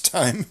change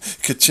time.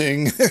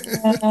 Ka-ching.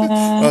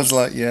 I was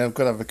like, I've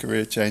got to have a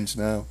career change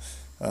now.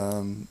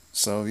 I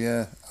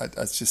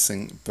just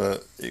think,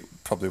 but it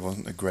probably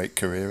wasn't a great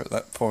career at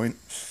that point.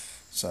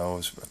 So it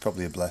was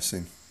probably a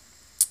blessing.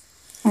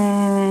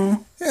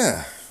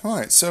 Yeah,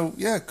 right. So,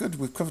 good.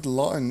 We've covered a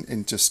lot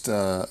in just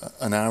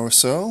an hour or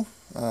so.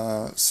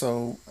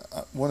 So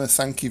I want to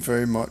thank you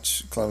very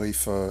much, Chloe,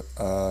 for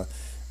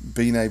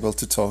being able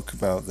to talk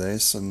about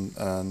this, and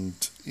I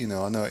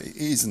know it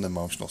is an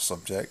emotional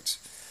subject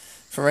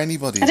for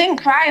anybody. I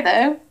didn't cry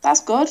though. That's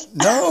good.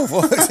 No,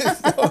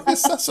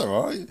 that's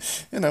all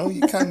right.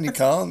 You can, you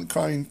can't.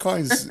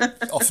 Crying's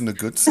often a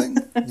good thing.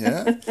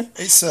 Yeah,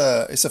 it's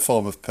a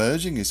form of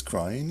purging. Is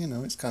crying.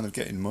 It's kind of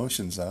getting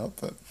emotions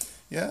out. But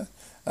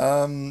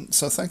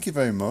so thank you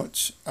very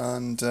much,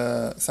 and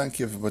thank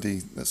you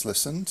everybody that's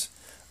listened.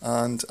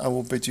 And I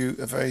will bid you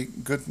a very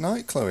good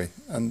night, Chloe.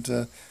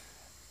 And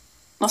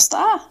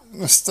Mustar.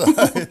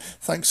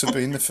 Thanks for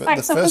being the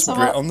first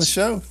Brit on the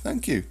show.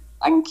 Thank you.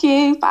 Thank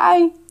you.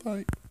 Bye.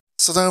 Bye.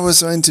 So that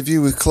was our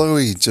interview with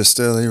Chloe just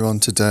earlier on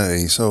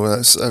today. So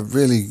that's a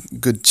really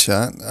good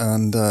chat.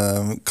 And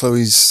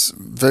Chloe's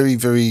very,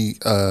 very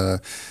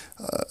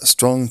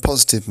strong,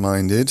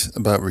 positive-minded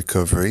about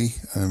recovery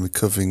and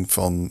recovering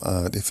from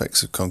the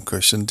effects of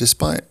concussion,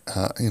 despite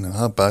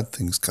how bad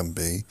things can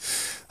be.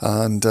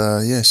 And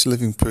she's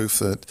living proof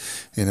that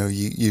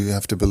you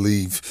have to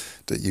believe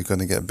that you're going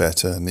to get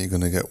better and that you're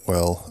going to get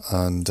well.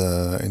 And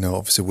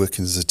obviously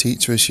working as a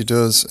teacher as she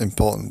does,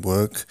 important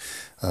work.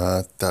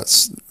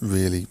 That's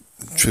really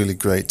truly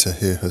great to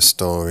hear her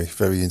story.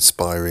 Very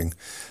inspiring.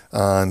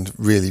 And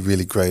really,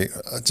 really great.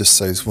 I just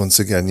say once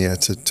again,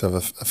 to have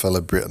a fellow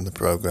Brit on the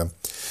programme.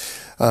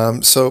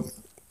 So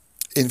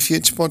in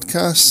future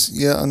podcasts,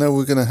 I know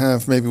we're going to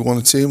have maybe one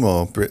or two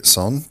more Brits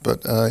on.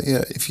 But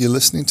if you're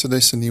listening to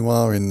this and you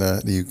are in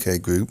the UK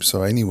groups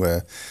or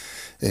anywhere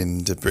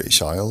in the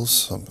British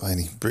Isles, or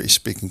any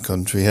British-speaking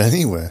country,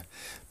 anywhere,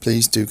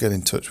 please do get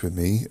in touch with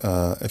me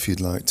if you'd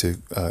like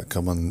to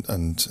come on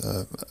and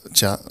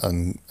chat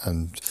and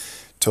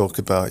talk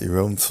about your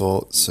own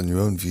thoughts and your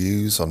own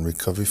views on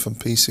recovery from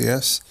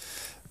PCS.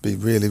 Be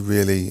really,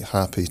 really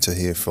happy to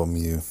hear from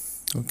you.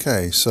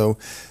 Okay, so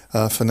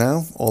for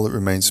now, all that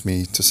remains for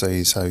me to say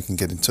is how you can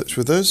get in touch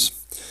with us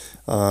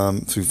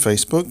through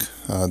Facebook,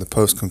 the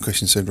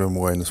Post-Concussion Syndrome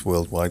Awareness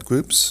Worldwide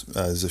groups.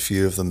 There's a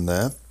few of them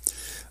there.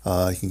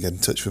 You can get in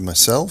touch with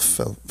myself.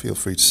 Feel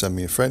free to send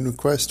me a friend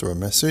request or a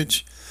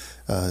message.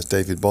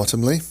 David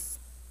Bottomley.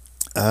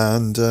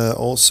 And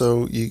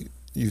also,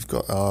 you've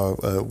got our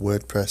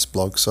WordPress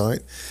blog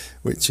site,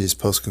 which is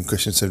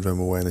Post-Concussion Syndrome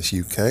Awareness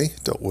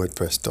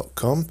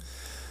UK.wordpress.com.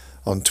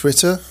 On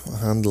Twitter, our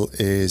handle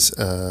is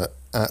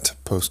at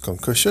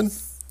Post-Concussion,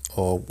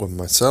 or with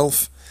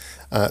myself,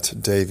 at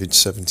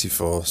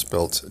David74,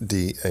 spelt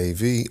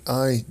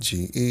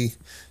DAVIGE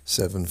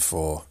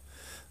 74.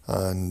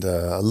 And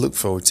I look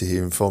forward to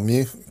hearing from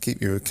you.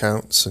 Keep your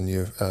accounts and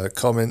your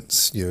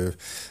comments, your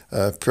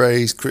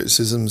praise,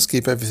 criticisms,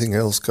 keep everything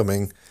else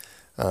coming.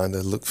 And I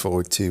look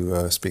forward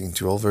to speaking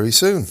to you all very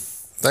soon.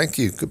 Thank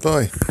you.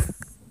 Goodbye.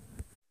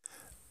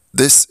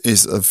 This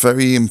is a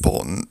very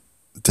important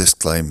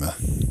disclaimer.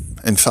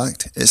 In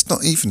fact, it's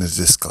not even a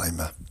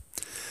disclaimer.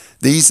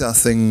 These are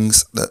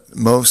things that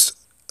most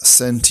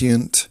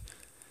sentient,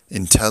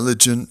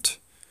 intelligent,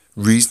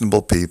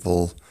 reasonable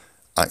people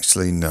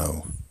actually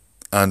know.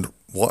 And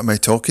what am I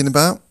talking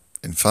about?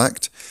 In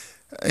fact,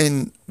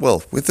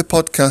 with the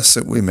podcasts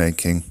that we're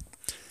making,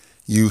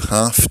 you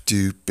have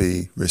to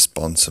be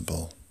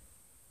responsible.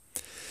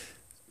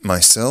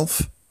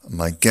 Myself,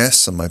 my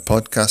guests on my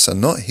podcast are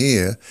not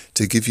here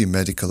to give you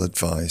medical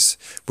advice.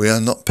 We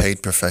are not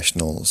paid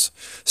professionals.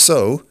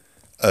 So,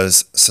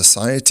 as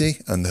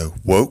society and the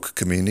woke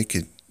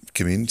community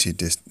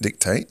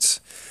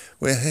dictates,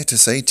 we're here to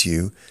say to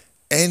you,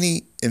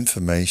 any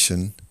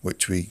information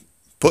which we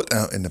put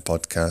out in the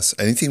podcast,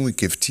 anything we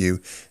give to you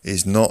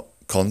is not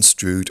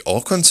construed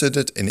or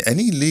considered in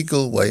any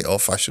legal way or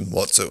fashion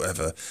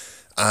whatsoever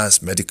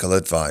as medical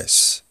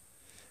advice.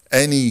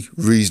 Any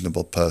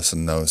reasonable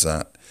person knows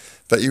that.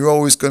 But you're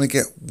always going to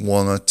get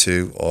one or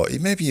two or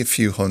maybe a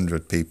few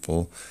hundred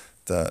people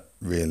that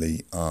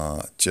really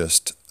are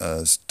just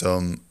as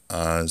dumb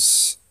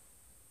as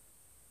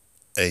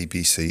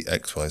ABC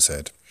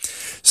XYZ.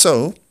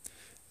 So,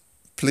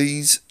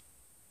 please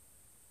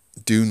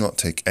do not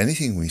take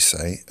anything we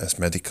say as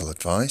medical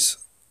advice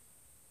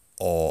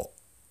or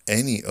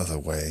any other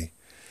way.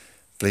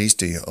 Please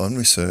do your own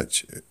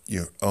research,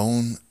 your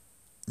own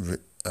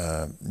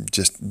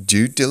just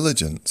due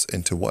diligence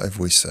into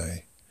whatever we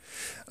say.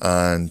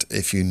 And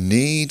if you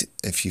really,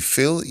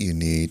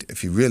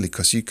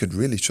 because you could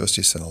really trust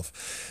yourself,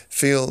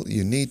 feel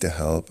you need the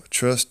help,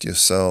 trust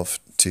yourself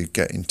to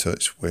get in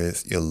touch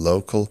with your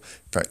local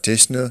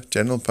practitioner,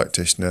 general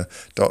practitioner,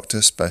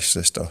 doctor,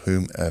 specialist, or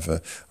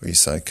whomever, or your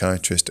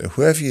psychiatrist, or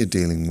whoever you're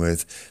dealing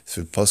with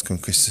through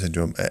post-concussion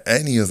syndrome or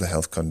any other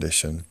health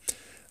condition.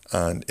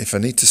 And if I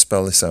need to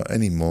spell this out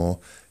anymore,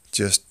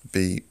 just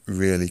be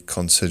really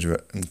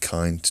considerate and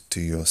kind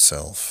to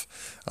yourself.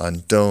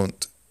 And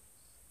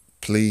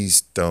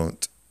please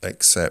don't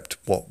accept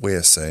what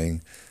we're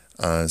saying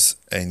as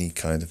any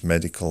kind of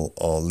medical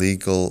or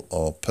legal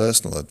or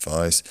personal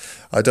advice.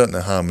 I don't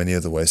know how many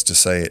other ways to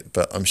say it,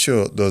 but I'm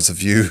sure those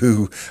of you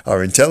who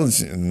are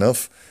intelligent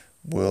enough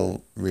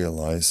will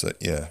realise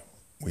that,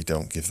 we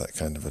don't give that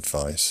kind of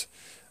advice.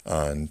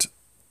 And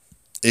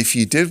if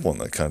you did want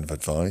that kind of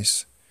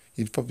advice,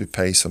 you'd probably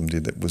pay somebody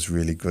that was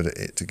really good at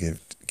it to give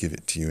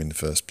it to you in the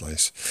first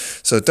place.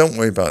 So don't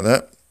worry about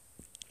that.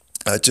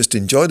 Just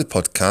enjoy the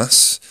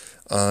podcasts.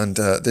 And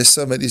this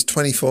summit is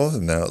 24 of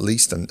them now at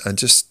least, and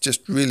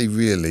just really,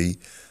 really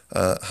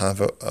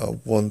have a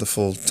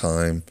wonderful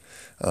time.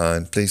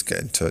 And please get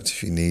in touch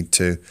if you need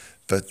to,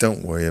 but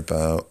don't worry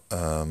about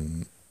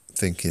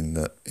thinking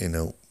that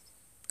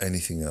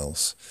anything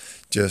else.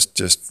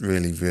 Just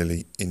really,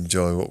 really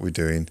enjoy what we're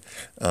doing,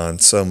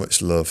 and so much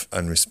love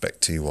and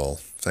respect to you all.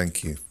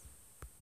 Thank you.